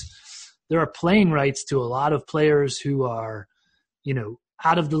 there are playing rights to a lot of players who are,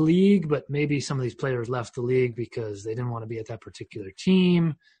 out of the league, but maybe some of these players left the league because they didn't want to be at that particular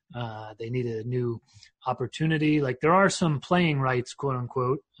team. They needed a new opportunity. There are some playing rights, quote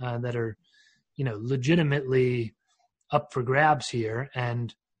unquote, that are, legitimately up for grabs here.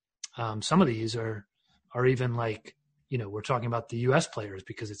 And some of these are even we're talking about the U.S. players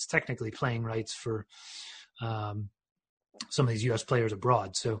because it's technically playing rights for some of these U.S. players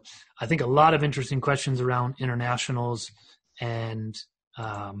abroad. So I think a lot of interesting questions around internationals and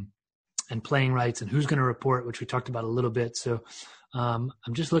playing rights and who's going to report, which we talked about a little bit. So I'm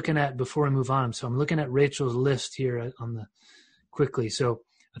just looking at, before we move on, so I'm looking at Rachel's list here quickly. So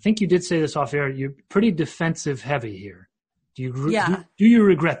I think you did say this off air. You're pretty defensive heavy here. Do you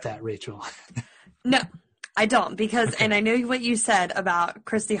regret that, Rachel? No, I don't, because, okay. And I know what you said about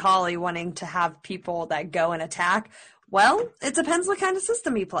Christy Holly wanting to have people that go and attack. Well, it depends what kind of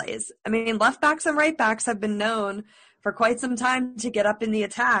system he plays. I mean, left backs and right backs have been known for quite some time to get up in the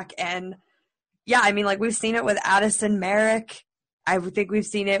attack. And yeah, I mean, we've seen it with Addison Merrick. I would think we've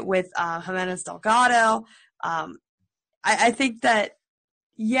seen it with Jimenez Delgado. I think that,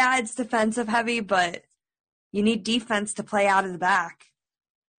 yeah, it's defensive heavy, but you need defense to play out of the back.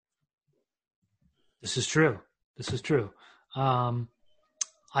 This is true.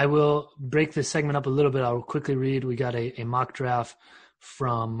 I will break this segment up a little bit. I'll quickly read. We got a mock draft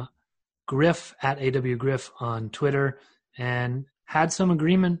from Griff at AW Griff on Twitter, and had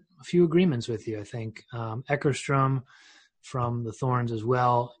a few agreements with you, I think. Eckerstrom from the Thorns as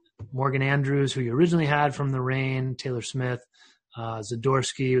well. Morgan Andrews, who you originally had from the Reign. Taylor Smith.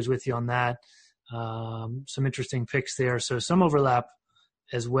 Zadorsky was with you on that. Some interesting picks there. So some overlap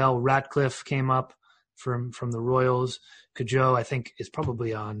as well. Ratcliffe came up from the Royals. Cujo, I think, is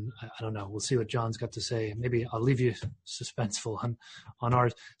probably on. I don't know. We'll see what John's got to say. Maybe I'll leave you suspenseful on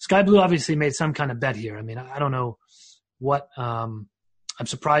ours. Sky Blue obviously made some kind of bet here. I mean, I don't know what. I'm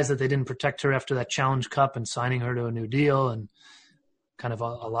surprised that they didn't protect her after that Challenge Cup and signing her to a new deal, and kind of a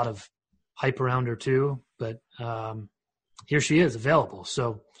lot of hype around her too. But here she is available.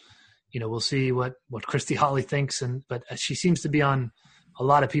 So, we'll see what Christy Holly thinks. But she seems to be on a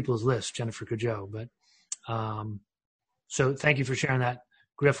lot of people's list, Jennifer Cujo. But so thank you for sharing that.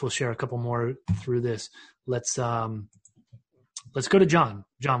 Griff will share a couple more through this. Let's go to John.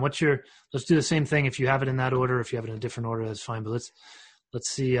 John, let's do the same thing. If you have it in that order, if you have it in a different order, that's fine. But let's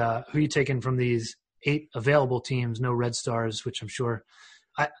see who you taking from these 8 available teams. No Red Stars, which I'm sure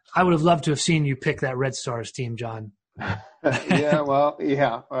I would have loved to have seen you pick that Red Stars team, John. Yeah, well,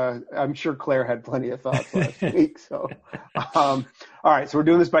 yeah. I'm sure Claire had plenty of thoughts last week. So, all right. So we're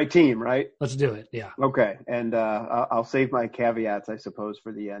doing this by team, right? Let's do it. Yeah. Okay. And I'll save my caveats, I suppose,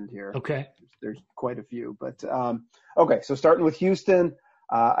 for the end here. Okay. There's quite a few, but okay. So starting with Houston,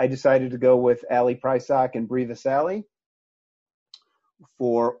 I decided to go with Allie Prysock and Bree Vasali.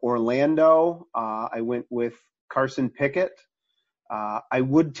 For Orlando, I went with Carson Pickett. I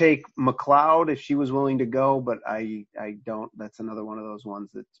would take McLeod if she was willing to go, but I don't. That's another one of those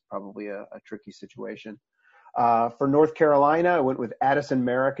ones that's probably a tricky situation. For North Carolina, I went with Addison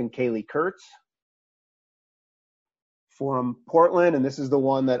Merrick and Kaylee Kurtz. For Portland, and this is the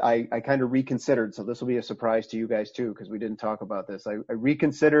one that I kind of reconsidered, so this will be a surprise to you guys too, because we didn't talk about this. I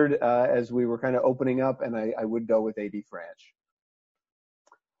reconsidered as we were kind of opening up, and I would go with A.D. Franch.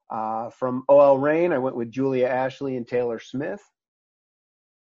 From OL Reign, I went with Julia Ashley and Taylor Smith.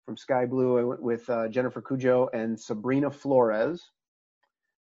 From Sky Blue, I went with Jennifer Cujo and Sabrina Flores.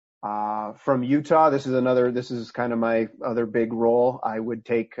 From Utah, this is kind of my other big role. I would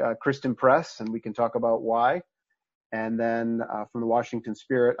take Kristen Press, and we can talk about why. And then from the Washington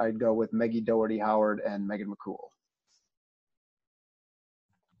Spirit, I'd go with Maggie Doherty Howard and Megan McCool.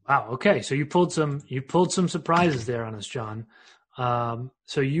 Wow. Okay. So you pulled some surprises there on us, John.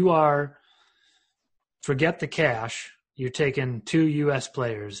 So you are, forget the cash. You're taking 2 U.S.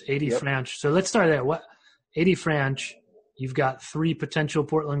 players, A.D. Franch. So let's start there. A.D. Franch, you've got 3 potential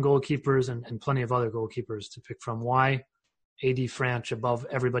Portland goalkeepers and plenty of other goalkeepers to pick from. Why A.D. Franch above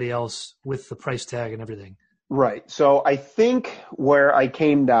everybody else with the price tag and everything? Right. So I think where I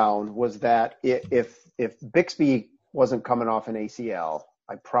came down was that if Bixby wasn't coming off an ACL,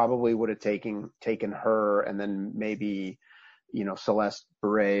 I probably would have taken her and then maybe Celeste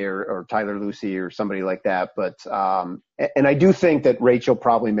Beret or Tyler Lucy or somebody like that. But, and I do think that Rachel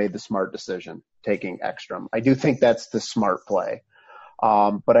probably made the smart decision taking Ekstrom. I do think that's the smart play.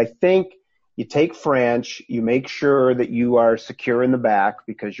 But I think you take Franch, you make sure that you are secure in the back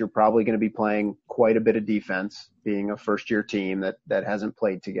because you're probably going to be playing quite a bit of defense being a first year team that hasn't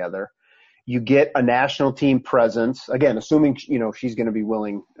played together. You get a national team presence, again, assuming, she's going to be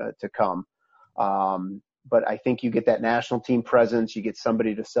willing to come. But I think you get that national team presence. You get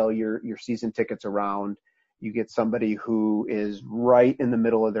somebody to sell your season tickets around. You get somebody who is right in the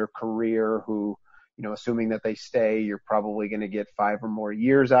middle of their career who, assuming that they stay, you're probably going to get 5 or more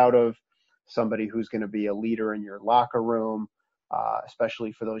years out of somebody who's going to be a leader in your locker room,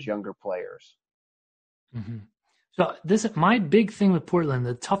 especially for those younger players. Mm-hmm. So my big thing with Portland,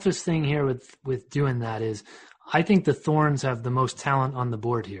 the toughest thing here with doing that is I think the Thorns have the most talent on the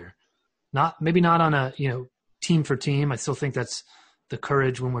board here. Maybe not on a, team for team. I still think that's the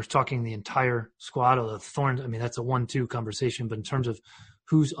Courage when we're talking the entire squad of the Thorns. I mean, that's a 1-2 conversation, but in terms of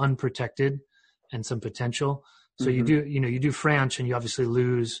who's unprotected and some potential. So you do Franch and you obviously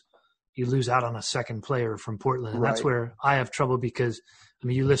lose out on a second player from Portland. And that's where I have trouble because,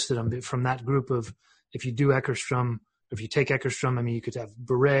 you listed them from that group of, if you do Eckerstrom, if you take Eckerstrom, you could have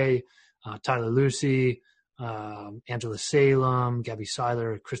Beret, Tyler Lucy, Angela Salem, Gabby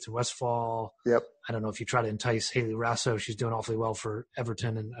Seiler, Kristen Westphal. Yep. I don't know if you try to entice Haley Rasso. She's doing awfully well for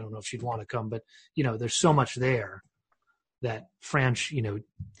Everton, and I don't know if she'd want to come. But, there's so much there that Franch,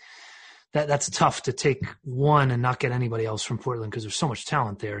 that's tough to take one and not get anybody else from Portland because there's so much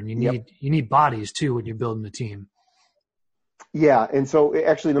talent there. And you need bodies, too, when you're building a team. Yeah, and so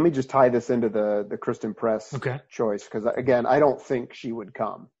actually let me just tie this into the Kristen Press choice because, again, I don't think she would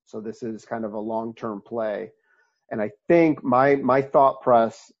come. So this is kind of a long-term play. And I think my thought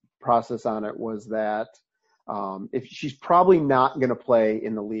process on it was that if she's probably not going to play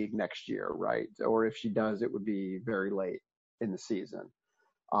in the league next year, right? Or if she does, it would be very late in the season.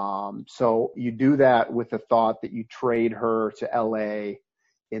 So you do that with the thought that you trade her to LA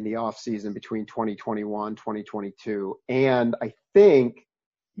in the off season between 2021, 2022. And I think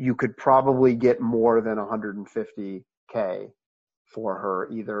you could probably get more than $150K for her,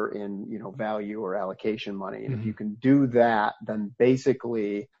 either in, value or allocation money. And if you can do that, then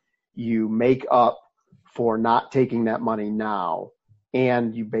basically you make up for not taking that money now,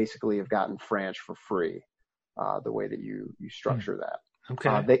 and you basically have gotten Franch for free, the way that you structure that.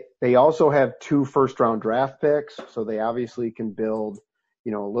 Okay. They also have 2 first-round draft picks, so they obviously can build,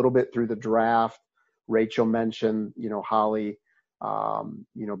 a little bit through the draft. Rachel mentioned, Holly,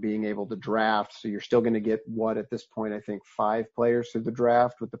 being able to draft. So you're still going to get at this point, I think 5 players through the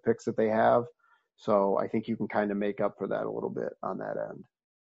draft with the picks that they have. So I think you can kind of make up for that a little bit on that end.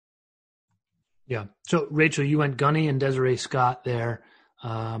 Yeah. So Rachel, you went Gunny and Desiree Scott there.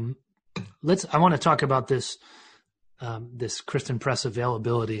 I want to talk about this Kristen Press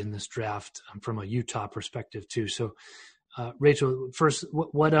availability in this draft from a Utah perspective too. So, Rachel, first,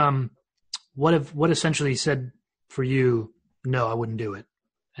 what essentially said for you, no, I wouldn't do it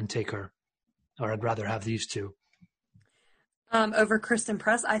and take her, or I'd rather have these 2? Over Kristen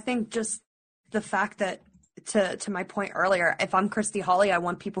Press, I think just the fact that, to my point earlier, if I'm Christy Holly, I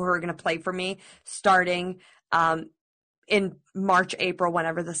want people who are going to play for me starting in March, April,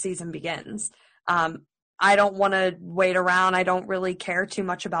 whenever the season begins. I don't want to wait around. I don't really care too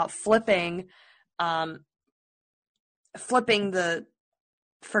much about flipping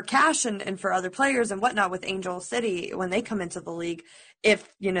for cash and for other players and whatnot with Angel City when they come into the league, if,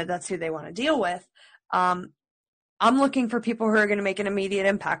 that's who they want to deal with. I'm looking for people who are going to make an immediate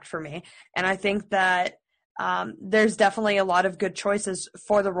impact for me. And I think that there's definitely a lot of good choices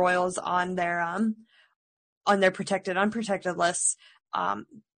for the Royals on their protected, unprotected lists.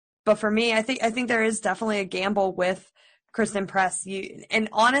 But for me, I think there is definitely a gamble with Kristen Press. And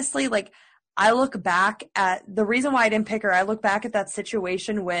honestly, I look back at the reason why I didn't pick her. I look back at that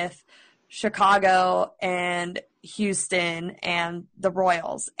situation with Chicago and Houston and the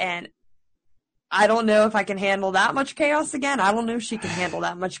Royals, and I don't know if I can handle that much chaos again. I don't know if she can handle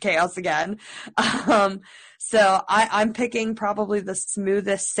that much chaos again. So I'm picking probably the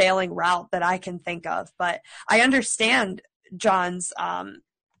smoothest sailing route that I can think of. But I understand John's thought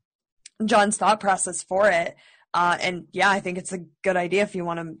process for it. And yeah, I think it's a good idea if you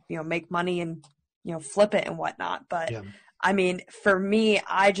want to, make money and, flip it and whatnot. But yeah. I mean, for me,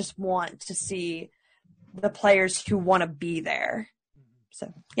 I just want to see the players who want to be there.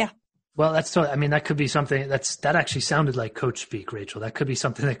 So, yeah. Well, that could be something that actually sounded like coach speak, Rachel. That could be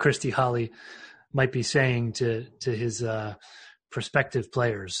something that Christy Holly might be saying to his prospective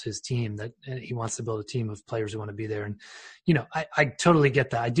players, his team, that he wants to build a team of players who want to be there. And, I totally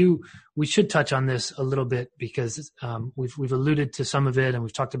get that. We should touch on this a little bit because we've alluded to some of it, and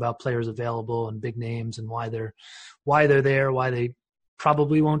we've talked about players available and big names and why they're there, why they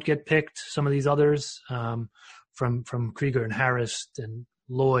probably won't get picked. Some of these others from Kriger and Harris and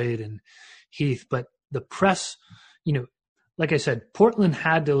Lloyd and Heath, but the Press, like I said, Portland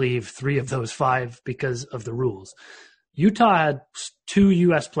had to leave 3 of those 5 because of the rules. Utah had 2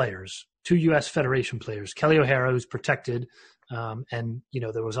 U.S. players, 2 U.S. Federation players, Kelly O'Hara, who's protected. And,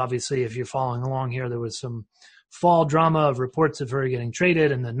 there was obviously, if you're following along here, there was some fall drama of reports of her getting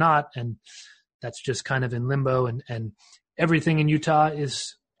traded and then not. And that's just kind of in limbo. And everything in Utah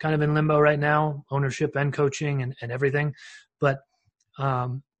is kind of in limbo right now, ownership and coaching and everything. But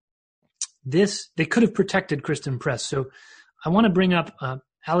they could have protected Kristen Press. So I want to bring up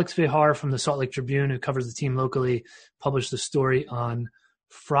Alex Vihar from the Salt Lake Tribune, who covers the team locally, published the story on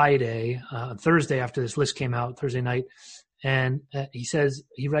Thursday after this list came out, Thursday night. And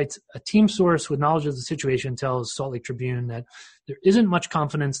he writes, a team source with knowledge of the situation tells Salt Lake Tribune that there isn't much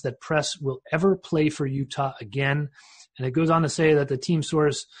confidence that Press will ever play for Utah again. And it goes on to say that the team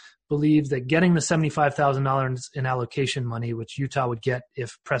source believes that getting the $75,000 in allocation money, which Utah would get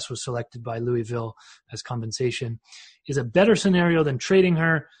if Press was selected by Louisville as compensation, is a better scenario than trading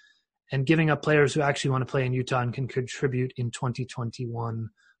her and giving up players who actually want to play in Utah and can contribute in 2021,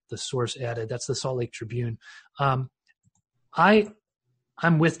 the source added. That's the Salt Lake Tribune. I'm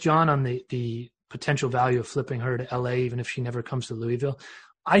with John on the potential value of flipping her to LA, even if she never comes to Louisville.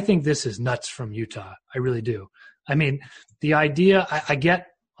 I think this is nuts from Utah. I really do. I mean, the idea, I get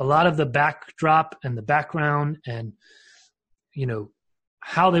a lot of the backdrop and the background and,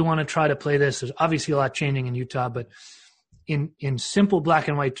 how they want to try to play this. There's obviously a lot changing in Utah, but in simple black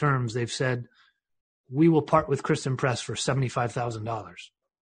and white terms, they've said, we will part with Kristen Press for $75,000.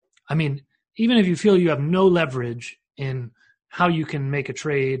 I mean, even if you feel you have no leverage in how you can make a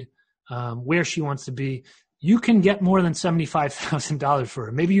trade, where she wants to be, you can get more than $75,000 for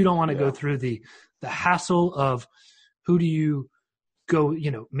her. Maybe you don't want to go through the hassle of who do you go,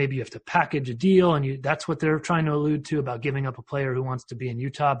 maybe you have to package a deal, and that's what they're trying to allude to about giving up a player who wants to be in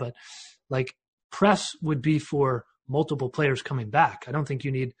Utah. But like, press would be for multiple players coming back. I don't think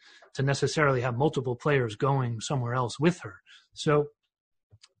you need to necessarily have multiple players going somewhere else with her. So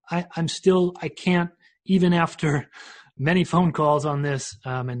I can't, even after many phone calls on this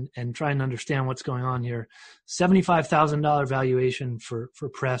and trying to understand what's going on here, $75,000 valuation for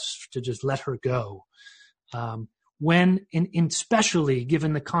press to just let her go. When, especially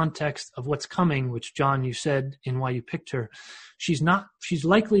given the context of what's coming, which John, you said in why you picked her, she's not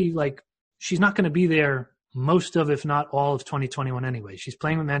going to be there most of, if not all of 2021 anyway. She's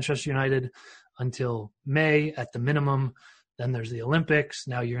playing with Manchester United until May at the minimum. Then there's the Olympics.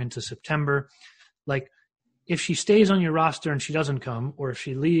 Now you're into September. Like, if she stays on your roster and she doesn't come, or if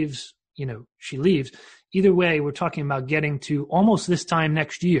she leaves, she leaves. Either way, we're talking about getting to almost this time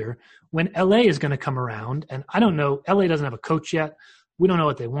next year when LA is going to come around. And I don't know, LA doesn't have a coach yet. We don't know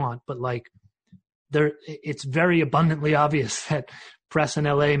what they want, but like, it's very abundantly obvious that press in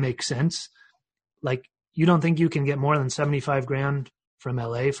LA makes sense. Like, you don't think you can get more than $75,000 from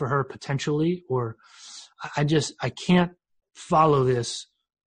LA for her potentially? Or I can't follow this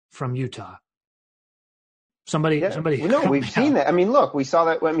from Utah. Somebody. No, we've seen that. I mean, look, we saw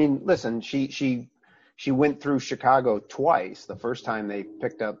that. I mean, listen, she went through Chicago twice. The first time they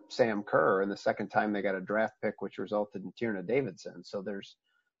picked up Sam Kerr, and the second time they got a draft pick, which resulted in Tierna Davidson. So there's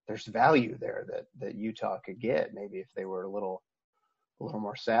value there that Utah could get, maybe if they were a little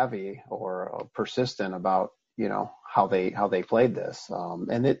more savvy or persistent about, how they played this.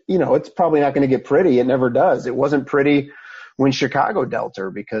 And it's probably not going to get pretty. It never does. It wasn't pretty when Chicago dealt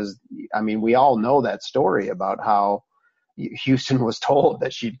her, because, I mean, we all know that story about how Houston was told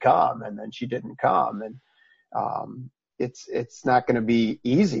that she'd come and then she didn't come. And it's not going to be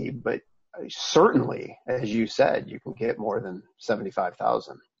easy, but certainly, as you said, you can get more than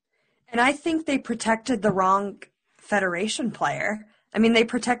 75,000. And I think they protected the wrong Federation player. I mean, they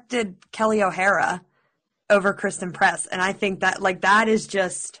protected Kelly O'Hara over Kristen Press. And I think that is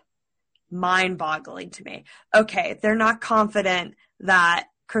just mind-boggling to me. Okay, they're not confident that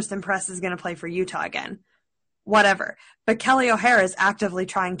Kristen Press is going to play for Utah again. Whatever. But Kelly O'Hara is actively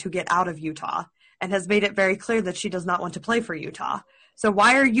trying to get out of Utah and has made it very clear that she does not want to play for Utah. So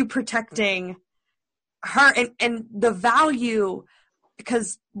why are you protecting her? And the value,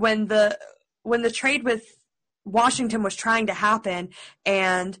 because when the trade with Washington was trying to happen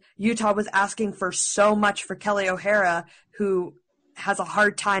and Utah was asking for so much for Kelly O'Hara, who has a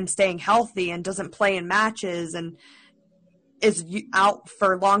hard time staying healthy and doesn't play in matches and is out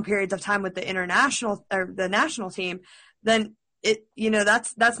for long periods of time with the international or the national team, then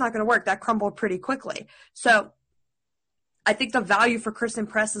that's not going to work. That crumbled pretty quickly. So I think the value for Kristen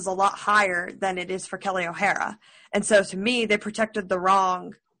Press is a lot higher than it is for Kelly O'Hara. And so to me, they protected the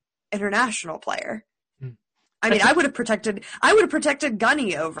wrong international player. I mean, I would have protected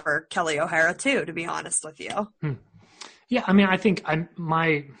Gunny over Kelly O'Hara too, to be honest with you. Yeah, I mean, I think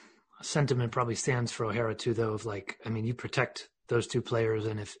my sentiment probably stands for O'Hara too, though, of like, I mean, you protect those two players,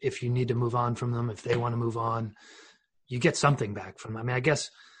 and if you need to move on from them, if they want to move on, you get something back from them. I mean, I guess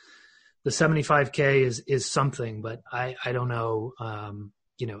the $75K is something, but I don't know.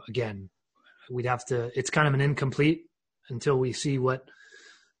 Again, we'd have to. It's kind of an incomplete until we see what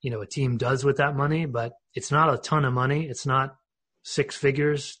a team does with that money. But it's not a ton of money. It's not six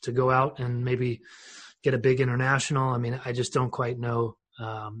figures to go out and maybe get a big international. I mean, I just don't quite know.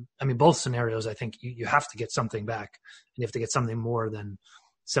 I mean, both scenarios, I think you have to get something back, and you have to get something more than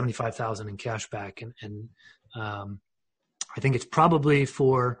 $75,000 in cash back. And I think it's probably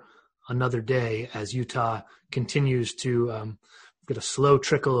for another day as Utah continues to get a slow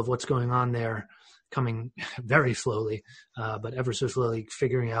trickle of what's going on there, coming very slowly, but ever so slowly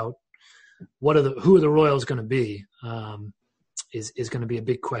figuring out who are the Royals going to be. Is going to be a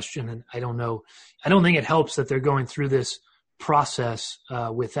big question. And I don't know. I don't think it helps that they're going through this process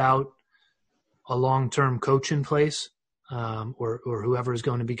without a long-term coach in place or whoever is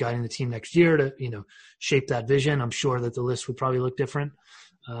going to be guiding the team next year to, shape that vision. I'm sure that the list would probably look different.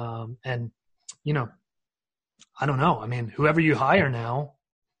 And I don't know. I mean, whoever you hire now,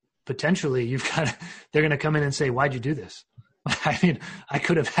 potentially they're going to come in and say, why'd you do this? I mean, I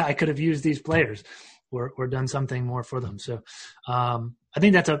could have used these players or done something more for them. So I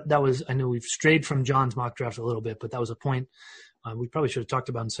think I know we've strayed from John's mock draft a little bit, but that was a point we probably should have talked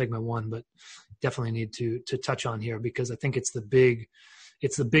about in segment one, but definitely need to touch on here because I think it's the big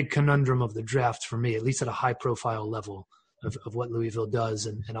conundrum of the draft for me, at least at a high profile level of what Louisville does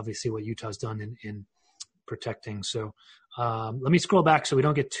and obviously what Utah's done in protecting. So let me scroll back so we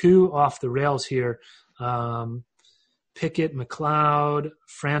don't get too off the rails here. Pickett, McLeod,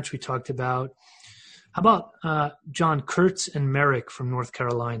 France we talked about. How about John Kurtz and Merrick from North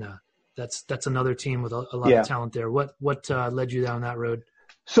Carolina? That's another team with a lot of talent there. What led you down that road?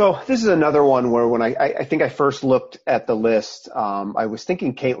 So this is another one where when I think I first looked at the list, I was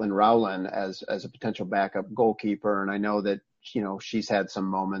thinking Caitlin Rowland as a potential backup goalkeeper. And I know that, she's had some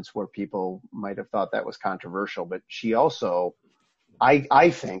moments where people might have thought that was controversial, but she also, I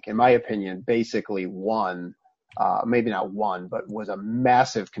think, in my opinion, basically won, maybe not won, but was a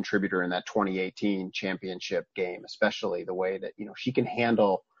massive contributor in that 2018 championship game, especially the way that, she can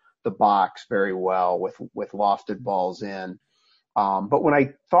handle the box very well with lofted balls in. But when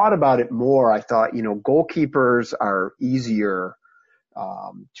I thought about it more, I thought, goalkeepers are easier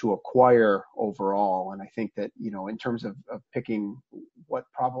to acquire overall. And I think that, in terms of picking what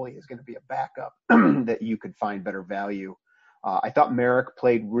probably is going to be a backup that you could find better value, I thought Merrick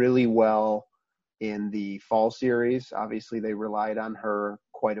played really well in the fall series. Obviously, they relied on her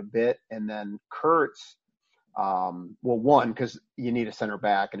quite a bit. And then Kurtz, one, because you need a center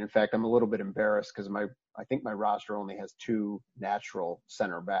back. And in fact, I'm a little bit embarrassed because I think my roster only has 2 natural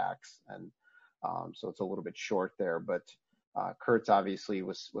center backs. And so it's a little bit short there. But Kurtz obviously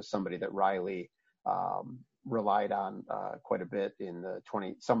was somebody that Riley relied on quite a bit in the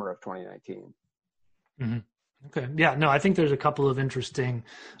summer of 2019. Mm-hmm. Okay. Yeah, no, I think there's a couple of interesting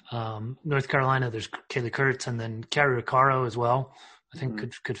North Carolina. There's Kaylee Kurtz and then Carrie Recaro as well. I think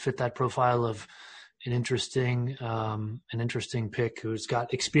could fit that profile of an interesting pick who's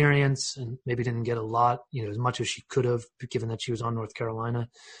got experience and maybe didn't get a lot, as much as she could have, given that she was on North Carolina.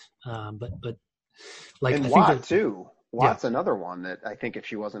 But like, and I Watt think that, too. Watt's another one that I think if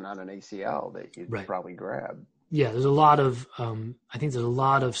she wasn't on an ACL that you'd probably grab. Yeah, there's a lot of I think there's a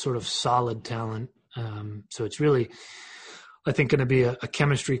lot of sort of solid talent. So it's really, I think, going to be a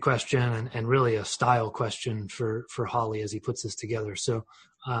chemistry question and really a style question for Holly as he puts this together. So,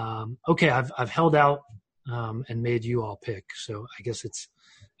 okay, I've held out and made you all pick. So I guess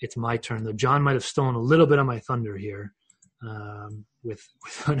it's my turn, though. John might have stolen a little bit of my thunder here with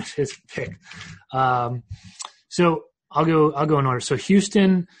one of his picks. So I'll go in order. So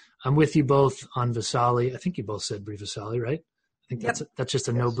Houston, I'm with you both on Vasali. I think you both said Brie Vasali, right? I think that's just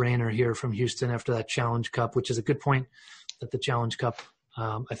a no-brainer here from Houston after that Challenge Cup, which is a good point that the Challenge Cup,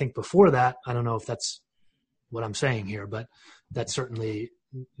 I think before that, I don't know if that's what I'm saying here, but that certainly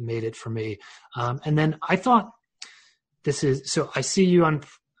made it for me. And then I thought so I see you on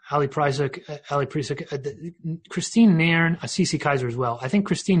Ali Prisak, Christine Nairn, Cece Kaiser as well. I think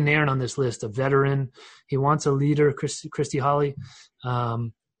Christine Nairn on this list, a veteran. He wants a leader, Christy Holly.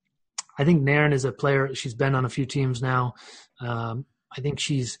 I think Nairn is a player. She's been on a few teams now. I think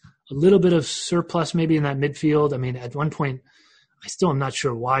she's a little bit of surplus maybe in that midfield. I mean, at one point, I still am not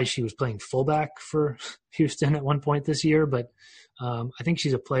sure why she was playing fullback for Houston at one point this year, but I think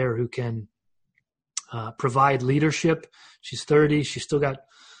she's a player who can provide leadership. She's 30. She's still got,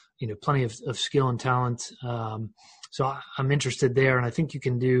 plenty of skill and talent. So I'm interested there, and I think you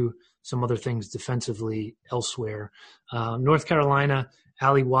can do some other things defensively elsewhere. North Carolina,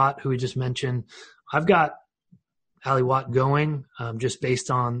 Allie Watt, who we just mentioned. I've got Allie Watt going just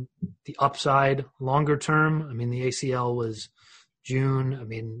based on the upside longer term. I mean, the ACL was June. I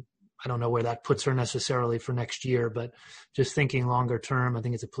mean, I don't know where that puts her necessarily for next year, but just thinking longer term, I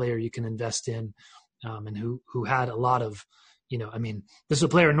think it's a player you can invest in and who had a lot of, this is a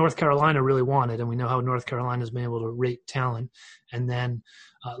player North Carolina really wanted, and we know how North Carolina's been able to rate talent. And then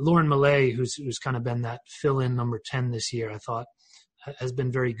Lauren Millay, who's kind of been that fill-in number 10 this year, I thought has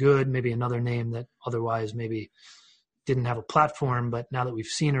been very good. Maybe another name that otherwise maybe didn't have a platform, but now that we've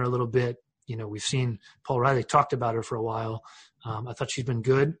seen her a little bit, we've seen Paul Riley talked about her for a while. I thought she's been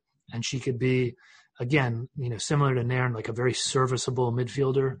good, and she could be, again, similar to Nairn, like a very serviceable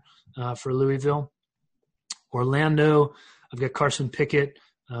midfielder for Louisville. Orlando, I've got Carson Pickett,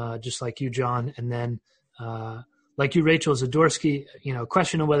 just like you, John. And then, like you, Rachel Zadorsky,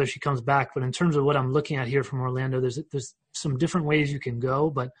 question of whether she comes back. But in terms of what I'm looking at here from Orlando, there's some different ways you can go.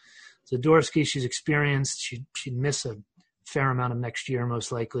 But Zadorsky, she's experienced. She'd miss a fair amount of next year,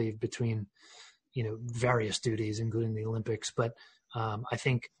 most likely, between, various duties, including the Olympics. But I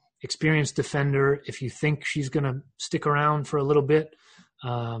think experienced defender, if you think she's going to stick around for a little bit,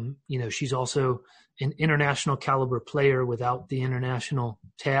 she's also an international caliber player without the international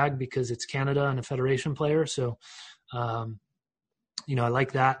tag because it's Canada and a federation player. So, I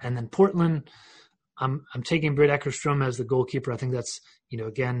like that. And then Portland, I'm taking Britt Eckerstrom as the goalkeeper. I think that's,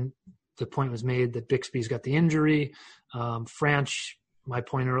 again, the point was made that Bixby's got the injury. French, my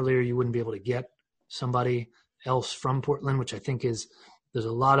point earlier, you wouldn't be able to get somebody else from Portland, which I think there's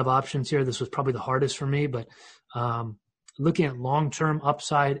a lot of options here. This was probably the hardest for me, but looking at long-term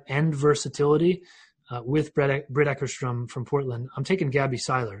upside and versatility with Britt Eckerstrom from Portland, I'm taking Gabby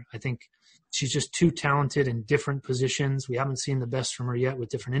Seiler. I think she's just too talented in different positions. We haven't seen the best from her yet with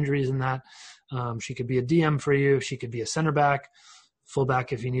different injuries in that. She could be a DM for you. She could be a center back,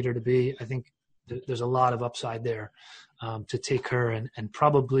 fullback if you need her to be. I think there's a lot of upside there to take her and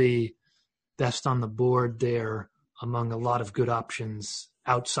probably best on the board there among a lot of good options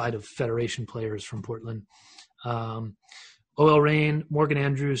outside of Federation players from Portland. OL Reign, Morgan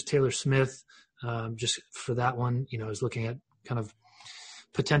Andrews, Taylor Smith, just for that one, I was looking at kind of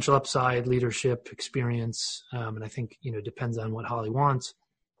potential upside, leadership, experience, and I think, depends on what Holly wants.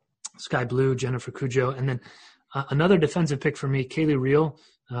 Sky Blue, Jennifer Cujo, and then another defensive pick for me, Kaylee Reel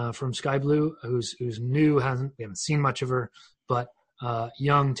from Sky Blue, who's new, we haven't seen much of her, but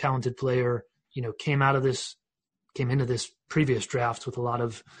young, talented player, came into this previous draft with a lot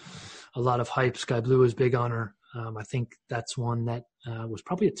of hype. Sky Blue was big on her. I think that's one that was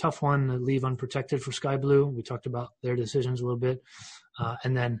probably a tough one to leave unprotected for Sky Blue. We talked about their decisions a little bit.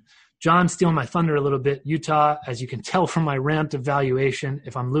 And then John stealing my thunder a little bit. Utah, as you can tell from my rant of valuation,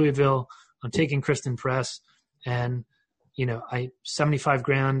 if I'm Louisville, I'm taking Kristen Press. And, I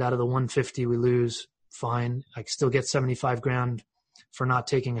 $75,000 out of the 150 we lose, fine. I still get $75,000 for not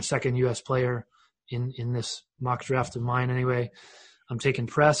taking a second U.S. player in this mock draft of mine anyway. I'm taking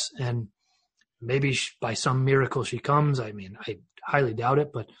Press, and maybe by some miracle she comes. I mean, I highly doubt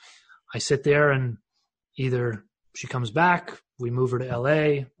it, but I sit there and either she comes back, we move her to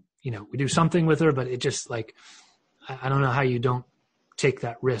LA, we do something with her, but it just I don't know how you don't take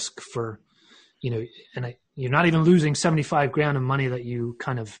that risk for, and you're not even losing $75,000 of money that you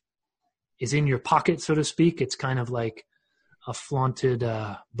kind of is in your pocket, so to speak. It's kind of like a flaunted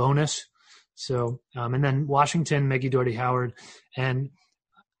bonus. So, and then Washington, Maggie Doherty Howard, and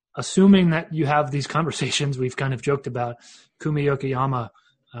assuming that you have these conversations we've kind of joked about, Kumi Yokoyama,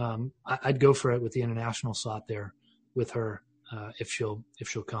 I'd go for it with the international slot there with her if she'll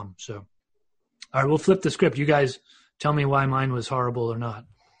come. So, all right, we'll flip the script. You guys tell me why mine was horrible or not.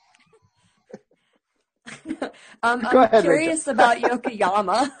 I'm curious about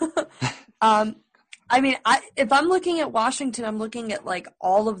Yokoyama. I mean, if I'm looking at Washington, I'm looking at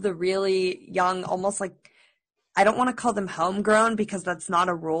all of the really young, almost I don't want to call them homegrown because that's not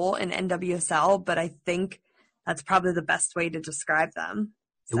a rule in NWSL, but I think that's probably the best way to describe them.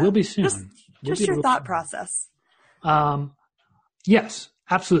 So it will be soon. Just your thought process. Yes,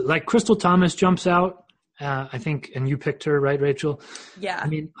 absolutely. Crystal Thomas jumps out, I think, and you picked her, right, Rachel? Yeah. I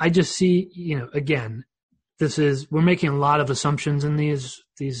mean, I just see, again, we're making a lot of assumptions in these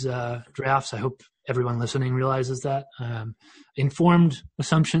drafts. I hope everyone listening realizes that. Informed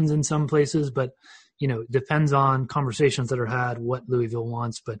assumptions in some places, but depends on conversations that are had, what Louisville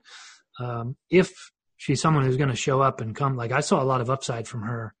wants. But if she's someone who's going to show up and come, I saw a lot of upside from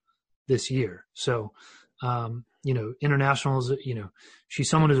her this year. So, internationals, she's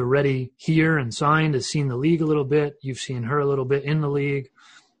someone who's already here and signed, has seen the league a little bit. You've seen her a little bit in the league.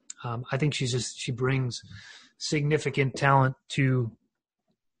 I think she brings significant talent to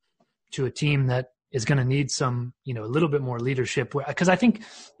a team that is going to need some, a little bit more leadership. Because I think,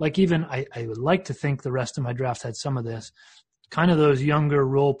 I would like to think the rest of my draft had some of this, kind of those younger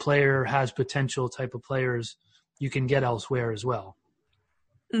role player, has potential type of players you can get elsewhere as well.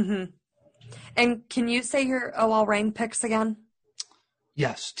 Mm-hmm. And can you say your OL Reign picks again?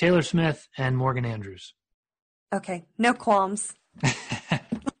 Yes, Taylor Smith and Morgan Andrews. Okay, no qualms.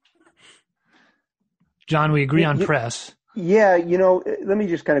 John, we agree on Press. Yeah, let me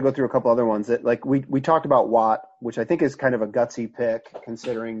just kind of go through a couple other ones that we talked about Watt, which I think is kind of a gutsy pick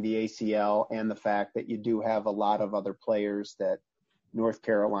considering the ACL and the fact that you do have a lot of other players that North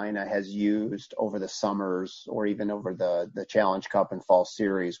Carolina has used over the summers or even over the Challenge Cup and Fall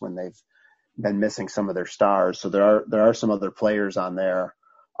Series when they've been missing some of their stars. So there are some other players on there.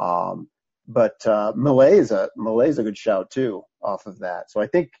 But Malay is a good shout too off of that. So I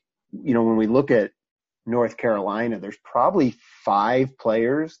think, when we look at North Carolina, there's probably 5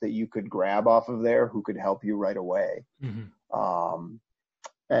 players that you could grab off of there who could help you right away. Mm-hmm.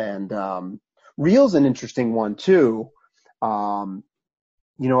 Real's an interesting one too. I'm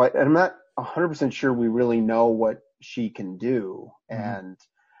not 100% sure we really know what she can do. Mm-hmm. And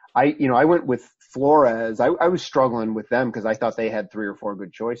I went with Flores. I was struggling with them because I thought they had 3 or 4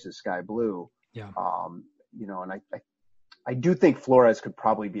 good choices, Sky Blue. Yeah. And I do think Flores could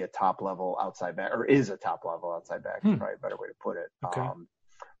probably be a top level outside back, or is a top level outside back. Is probably a better way to put it. Okay.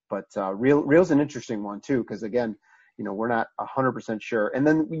 But Real's an interesting one too, because again, we're not 100% sure. And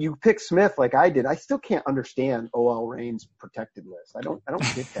then you pick Smith like I did. I still can't understand OL Reign's protected list. I don't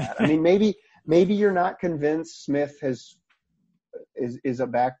get that. I mean, maybe you're not convinced Smith has is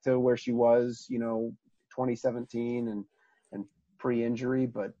back to where she was, 2017 and pre-injury.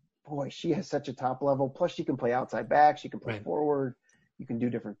 But boy, she has such a top level. Plus, she can play outside back. She can play forward. You can do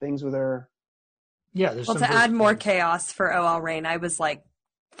different things with her. Yeah. Well, to add more chaos for OL Reign, I was like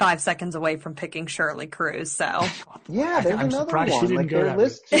 5 seconds away from picking Shirley Cruz. So yeah, there's another one. She didn't go their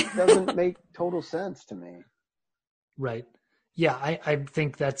list just doesn't make total sense to me. Right. Yeah, I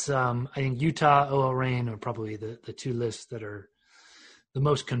think that's I think Utah, OL Reign are probably the two lists that are the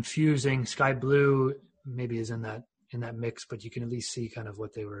most confusing. Sky Blue maybe is in that mix, but you can at least see kind of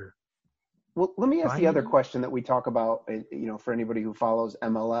what they were. Well, let me ask the other question that we talk about, for anybody who follows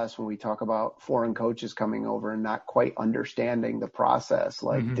MLS, when we talk about foreign coaches coming over and not quite understanding the process.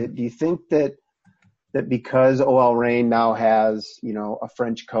 Like, do you think that because OL Reign now has, a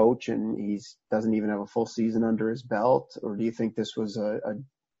French coach and he doesn't even have a full season under his belt, or do you think this was a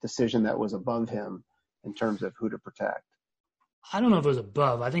decision that was above him in terms of who to protect? I don't know if it was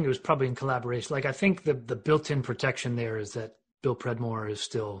above. I think it was probably in collaboration. Like, I think the built-in protection there is that Bill Predmore is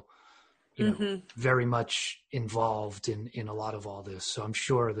still, very much involved in a lot of all this. So I'm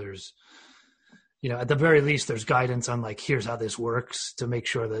sure there's, at the very least, there's guidance on like, here's how this works to make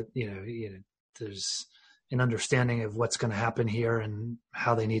sure that, there's an understanding of what's going to happen here and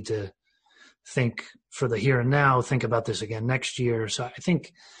how they need to think for the here and now, think about this again next year. So I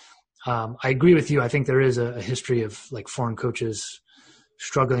think I agree with you. I think there is a history of like foreign coaches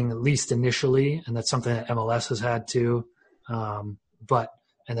struggling, at least initially, and that's something that MLS has had too.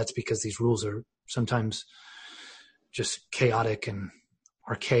 And that's because these rules are sometimes just chaotic and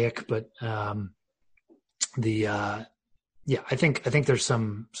archaic. But I think there's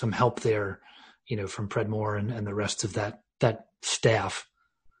some help there, from Predmore and the rest of that staff.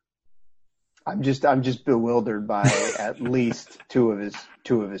 I'm just bewildered by at least two of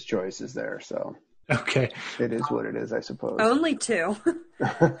his choices there. So okay, it is what it is, I suppose. Only two.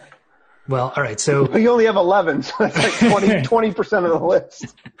 Well, all right. So you only have 11, so that's like 20% of the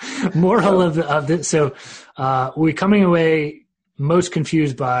list. Moral of this. So we're coming away most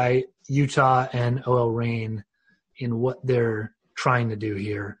confused by Utah and OL Reign in what they're trying to do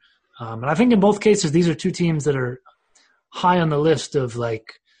here. And I think in both cases, these are two teams that are high on the list of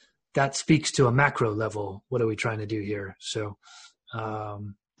like, that speaks to a macro level. What are we trying to do here? So,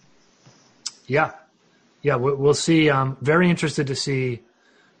 we'll see. I'm very interested to see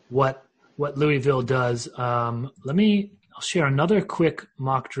what Louisville does. I'll share another quick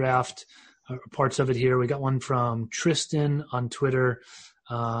mock draft, parts of it here. We got one from Tristan on Twitter,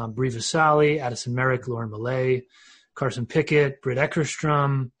 Brie Vasali, Addison Merrick, Lauren Millay, Carson Pickett, Britt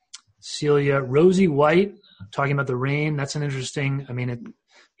Eckerstrom, Celia, Rosie White, talking about the Reign. That's an interesting,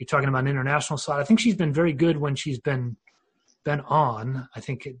 you're talking about an international slot. I think she's been very good when she's been on. I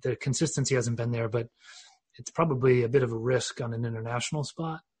think the consistency hasn't been there, but it's probably a bit of a risk on an international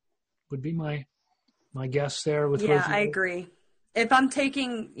spot, would be my guess there with Rosie. I agree. If I'm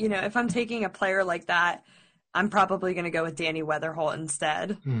taking a player like that, I'm probably going to go with Danny Weatherholt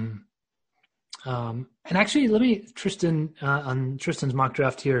instead. And actually, Tristan, on Tristan's mock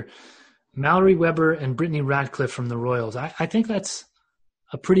draft here, Mallory Weber and Brittany Radcliffe from the Royals. I think that's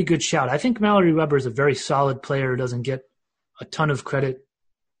a pretty good shout. I think Mallory Weber is a very solid player who doesn't get a ton of credit,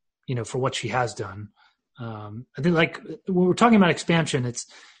 for what she has done. I think like when we're talking about expansion, it's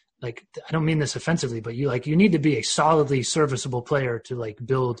like, I don't mean this offensively, but you need to be a solidly serviceable player to like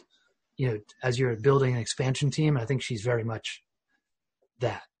build, as you're building an expansion team. I think she's very much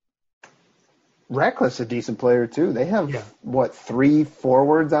that. Radcliffe's a decent player too. They have 3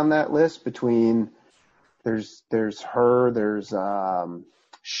 forwards on that list between there's her, there's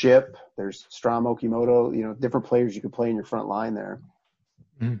Ship, there's Strom Okimoto, different players you could play in your front line there.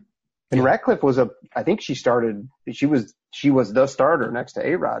 And Radcliffe was I think she was the starter next to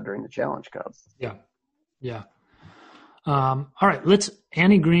A-Rod during the Challenge Cup. Yeah. All right,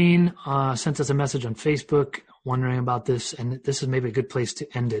 Annie Green sent us a message on Facebook wondering about this, and this is maybe a good place to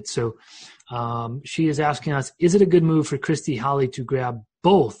end it. So she is asking us, is it a good move for Christy Holly to grab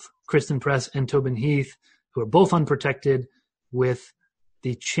both Kristen Press and Tobin Heath, who are both unprotected, with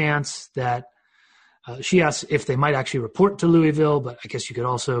the chance that she asks if they might actually report to Louisville, but I guess you could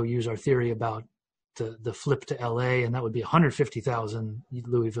also use our theory about the flip to LA, and that would be 150,000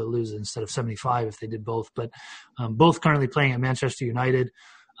 Louisville loses instead of 75 if they did both. But both currently playing at Manchester United.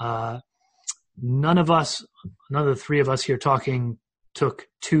 None of the 3 of us here talking took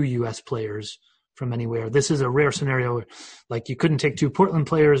 2 U.S. players from anywhere. This is a rare scenario where, like, you couldn't take 2 Portland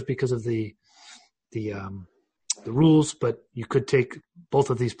players because of the rules, but you could take both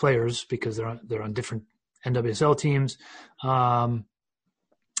of these players because they're on different NWSL teams.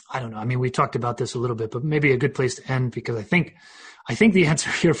 I don't know. We talked about this a little bit, but maybe a good place to end, because I think I think the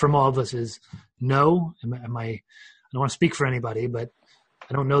answer here from all of us is no. I don't want to speak for anybody, but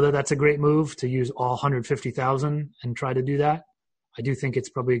I don't know that that's a great move to use all 150,000 and try to do that. I do think it's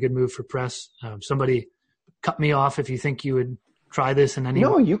probably a good move for press. Somebody cut me off if you think you would try this in any way.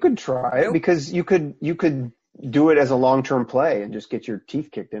 No, you could try it because you could do it as a long-term play and just get your teeth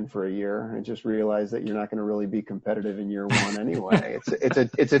kicked in for a year and just realize that you're not going to really be competitive in year one anyway. It's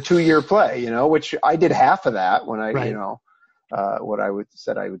a 2-year play, which I did half of that when I, right. What I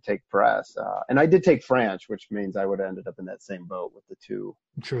said I would take press. And I did take French, which means I would have ended up in that same boat with the two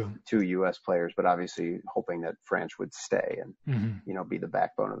U.S. players, but obviously hoping that French would stay and, be the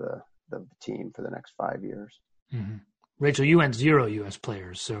backbone of the team for the next 5 years. Mm-hmm. Rachel, you went 0 U.S.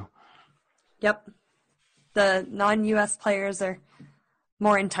 players, so. Yep. The non-U.S. players are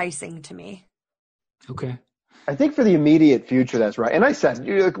more enticing to me. Okay. I think for the immediate future, that's right. And I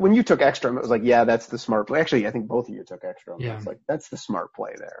said, when you took Ekstrom, it was like, yeah, that's the smart play. Actually, I think both of you took Ekstrom. Yeah. It's like, that's the smart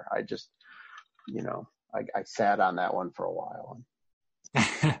play there. I just, I sat on that one for a while.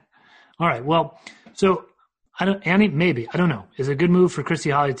 All right. Well, so Annie, maybe, I don't know. Is it a good move for Christy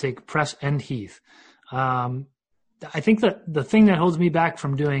Holly to take Press and Heath? I think that the thing that holds me back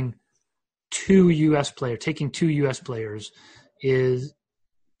from doing taking two U.S. players is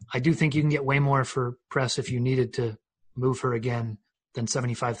I do think you can get way more for Press if you needed to move her again than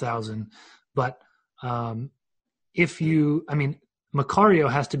 75,000. But Macario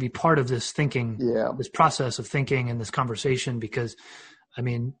has to be part of this thinking, this process of thinking and this conversation, because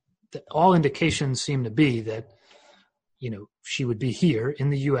all indications seem to be that, she would be here in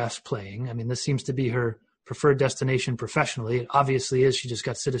the U.S. playing. This seems to be her preferred destination professionally. It obviously is. She just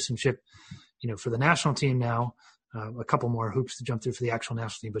got citizenship, for the national team now. A couple more hoops to jump through for the actual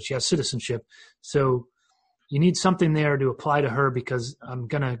national team, but she has citizenship. So you need something there to apply to her, because I'm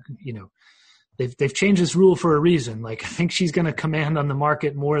going to, they've changed this rule for a reason. Like, I think she's going to command on the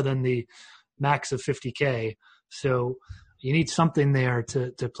market more than the max of 50K. So you need something there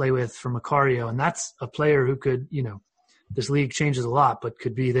to play with for Macario. And that's a player who could, this league changes a lot, but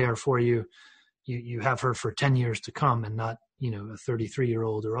could be there for you. You have her for 10 years to come and not, a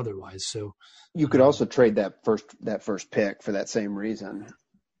 33-year-old or otherwise. So you could also trade that first pick for that same reason.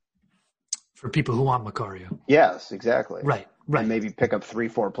 For people who want Macario. Yes, exactly. Right. And maybe pick up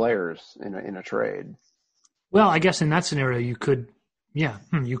 3-4 players in a trade. Well, I guess in that scenario you could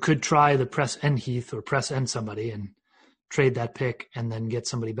try the Press and Heath or Press and somebody and trade that pick and then get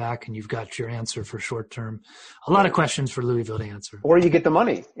somebody back, and you've got your answer for short term. A lot of questions for Louisville to answer. Or you get the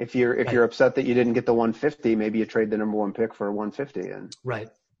money. If you're upset that you didn't get the 150, maybe you trade the number 1 pick for 150 and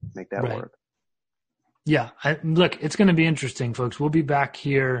make that work. Yeah. Look, it's going to be interesting, folks. We'll be back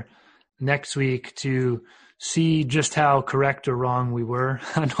here next week to see just how correct or wrong we were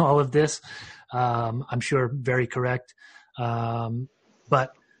on all of this. I'm sure very correct.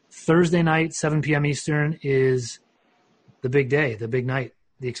 But Thursday night, 7 p.m. Eastern is the big day, the big night,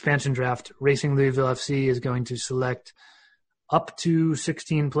 the expansion draft. Racing Louisville FC is going to select up to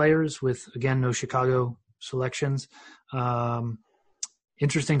 16 players with, again, no Chicago selections.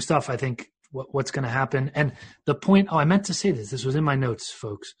 Interesting stuff, I think, what's going to happen. And the point, I meant to say this was in my notes,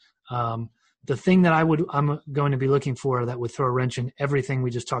 folks. The thing that I'm going to be looking for that would throw a wrench in everything we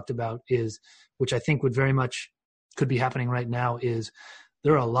just talked about is, which I think would very much could be happening right now, is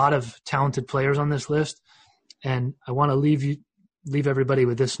there are a lot of talented players on this list. And I want to leave everybody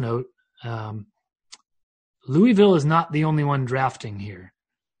with this note. Louisville is not the only one drafting here.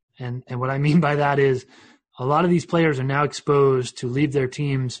 And what I mean by that is a lot of these players are now exposed to leave their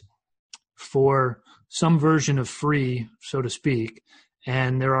teams for some version of free, so to speak.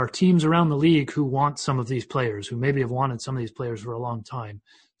 And there are teams around the league who want some of these players, who maybe have wanted some of these players for a long time.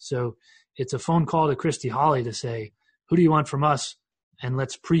 So it's a phone call to Christy Holly to say, who do you want from us? And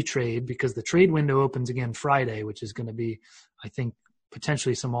let's pre-trade, because the trade window opens again Friday, which is going to be, I think,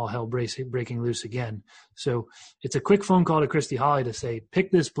 potentially some all hell breaking loose again. So it's a quick phone call to Christy Holly to say,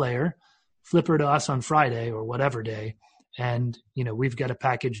 pick this player, flip her to us on Friday or whatever day, and we've got a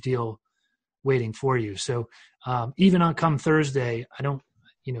package deal waiting for you. So even on come Thursday, you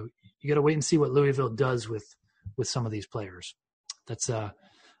got to wait and see what Louisville does with some of these players. That's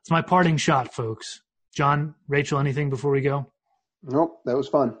my parting shot, folks. John, Rachel, anything before we go? Nope, that was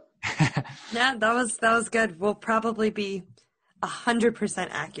fun. Yeah, that was good. We'll probably be 100%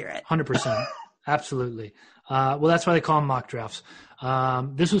 accurate. 100%. Absolutely. Well, that's why they call them mock drafts.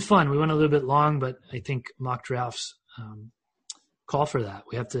 This was fun. We went a little bit long, but I think mock drafts call for that.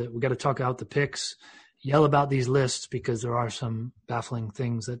 We got to talk out the picks. yell about these lists because there are some baffling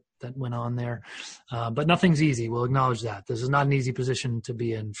things that went on there. But nothing's easy. We'll acknowledge that. This is not an easy position to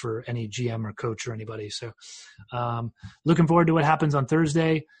be in for any GM or coach or anybody. So looking forward to what happens on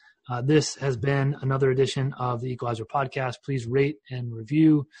Thursday. This has been another edition of the Equalizer Podcast. Please rate and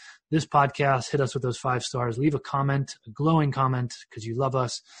review this podcast. Hit us with those 5 stars. Leave a comment, a glowing comment, because you love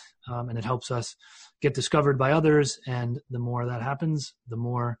us, and it helps us get discovered by others. And the more that happens, the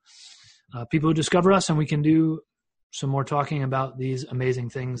more people who discover us, and we can do some more talking about these amazing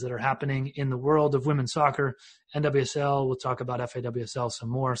things that are happening in the world of women's soccer. NWSL, we'll talk about FAWSL some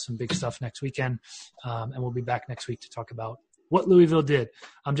more, some big stuff next weekend. And we'll be back next week to talk about what Louisville did.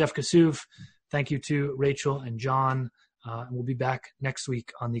 I'm Jeff Kassouf. Thank you to Rachel and John. And we'll be back next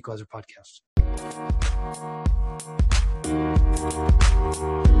week on the Equalizer Podcast.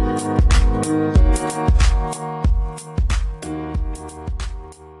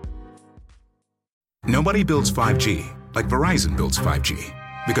 Nobody builds 5G like Verizon builds 5G,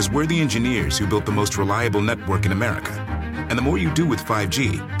 because we're the engineers who built the most reliable network in America. And the more you do with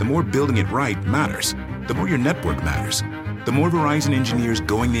 5G, the more building it right matters. The more your network matters. The more Verizon engineers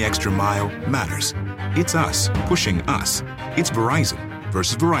going the extra mile matters. It's us pushing us. It's Verizon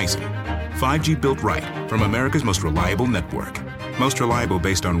versus Verizon. 5G built right from America's most reliable network. Most reliable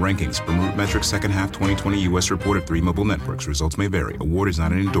based on rankings from RootMetrics second half 2020 U.S. report of 3 mobile networks. Results may vary. Award is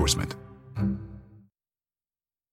not an endorsement.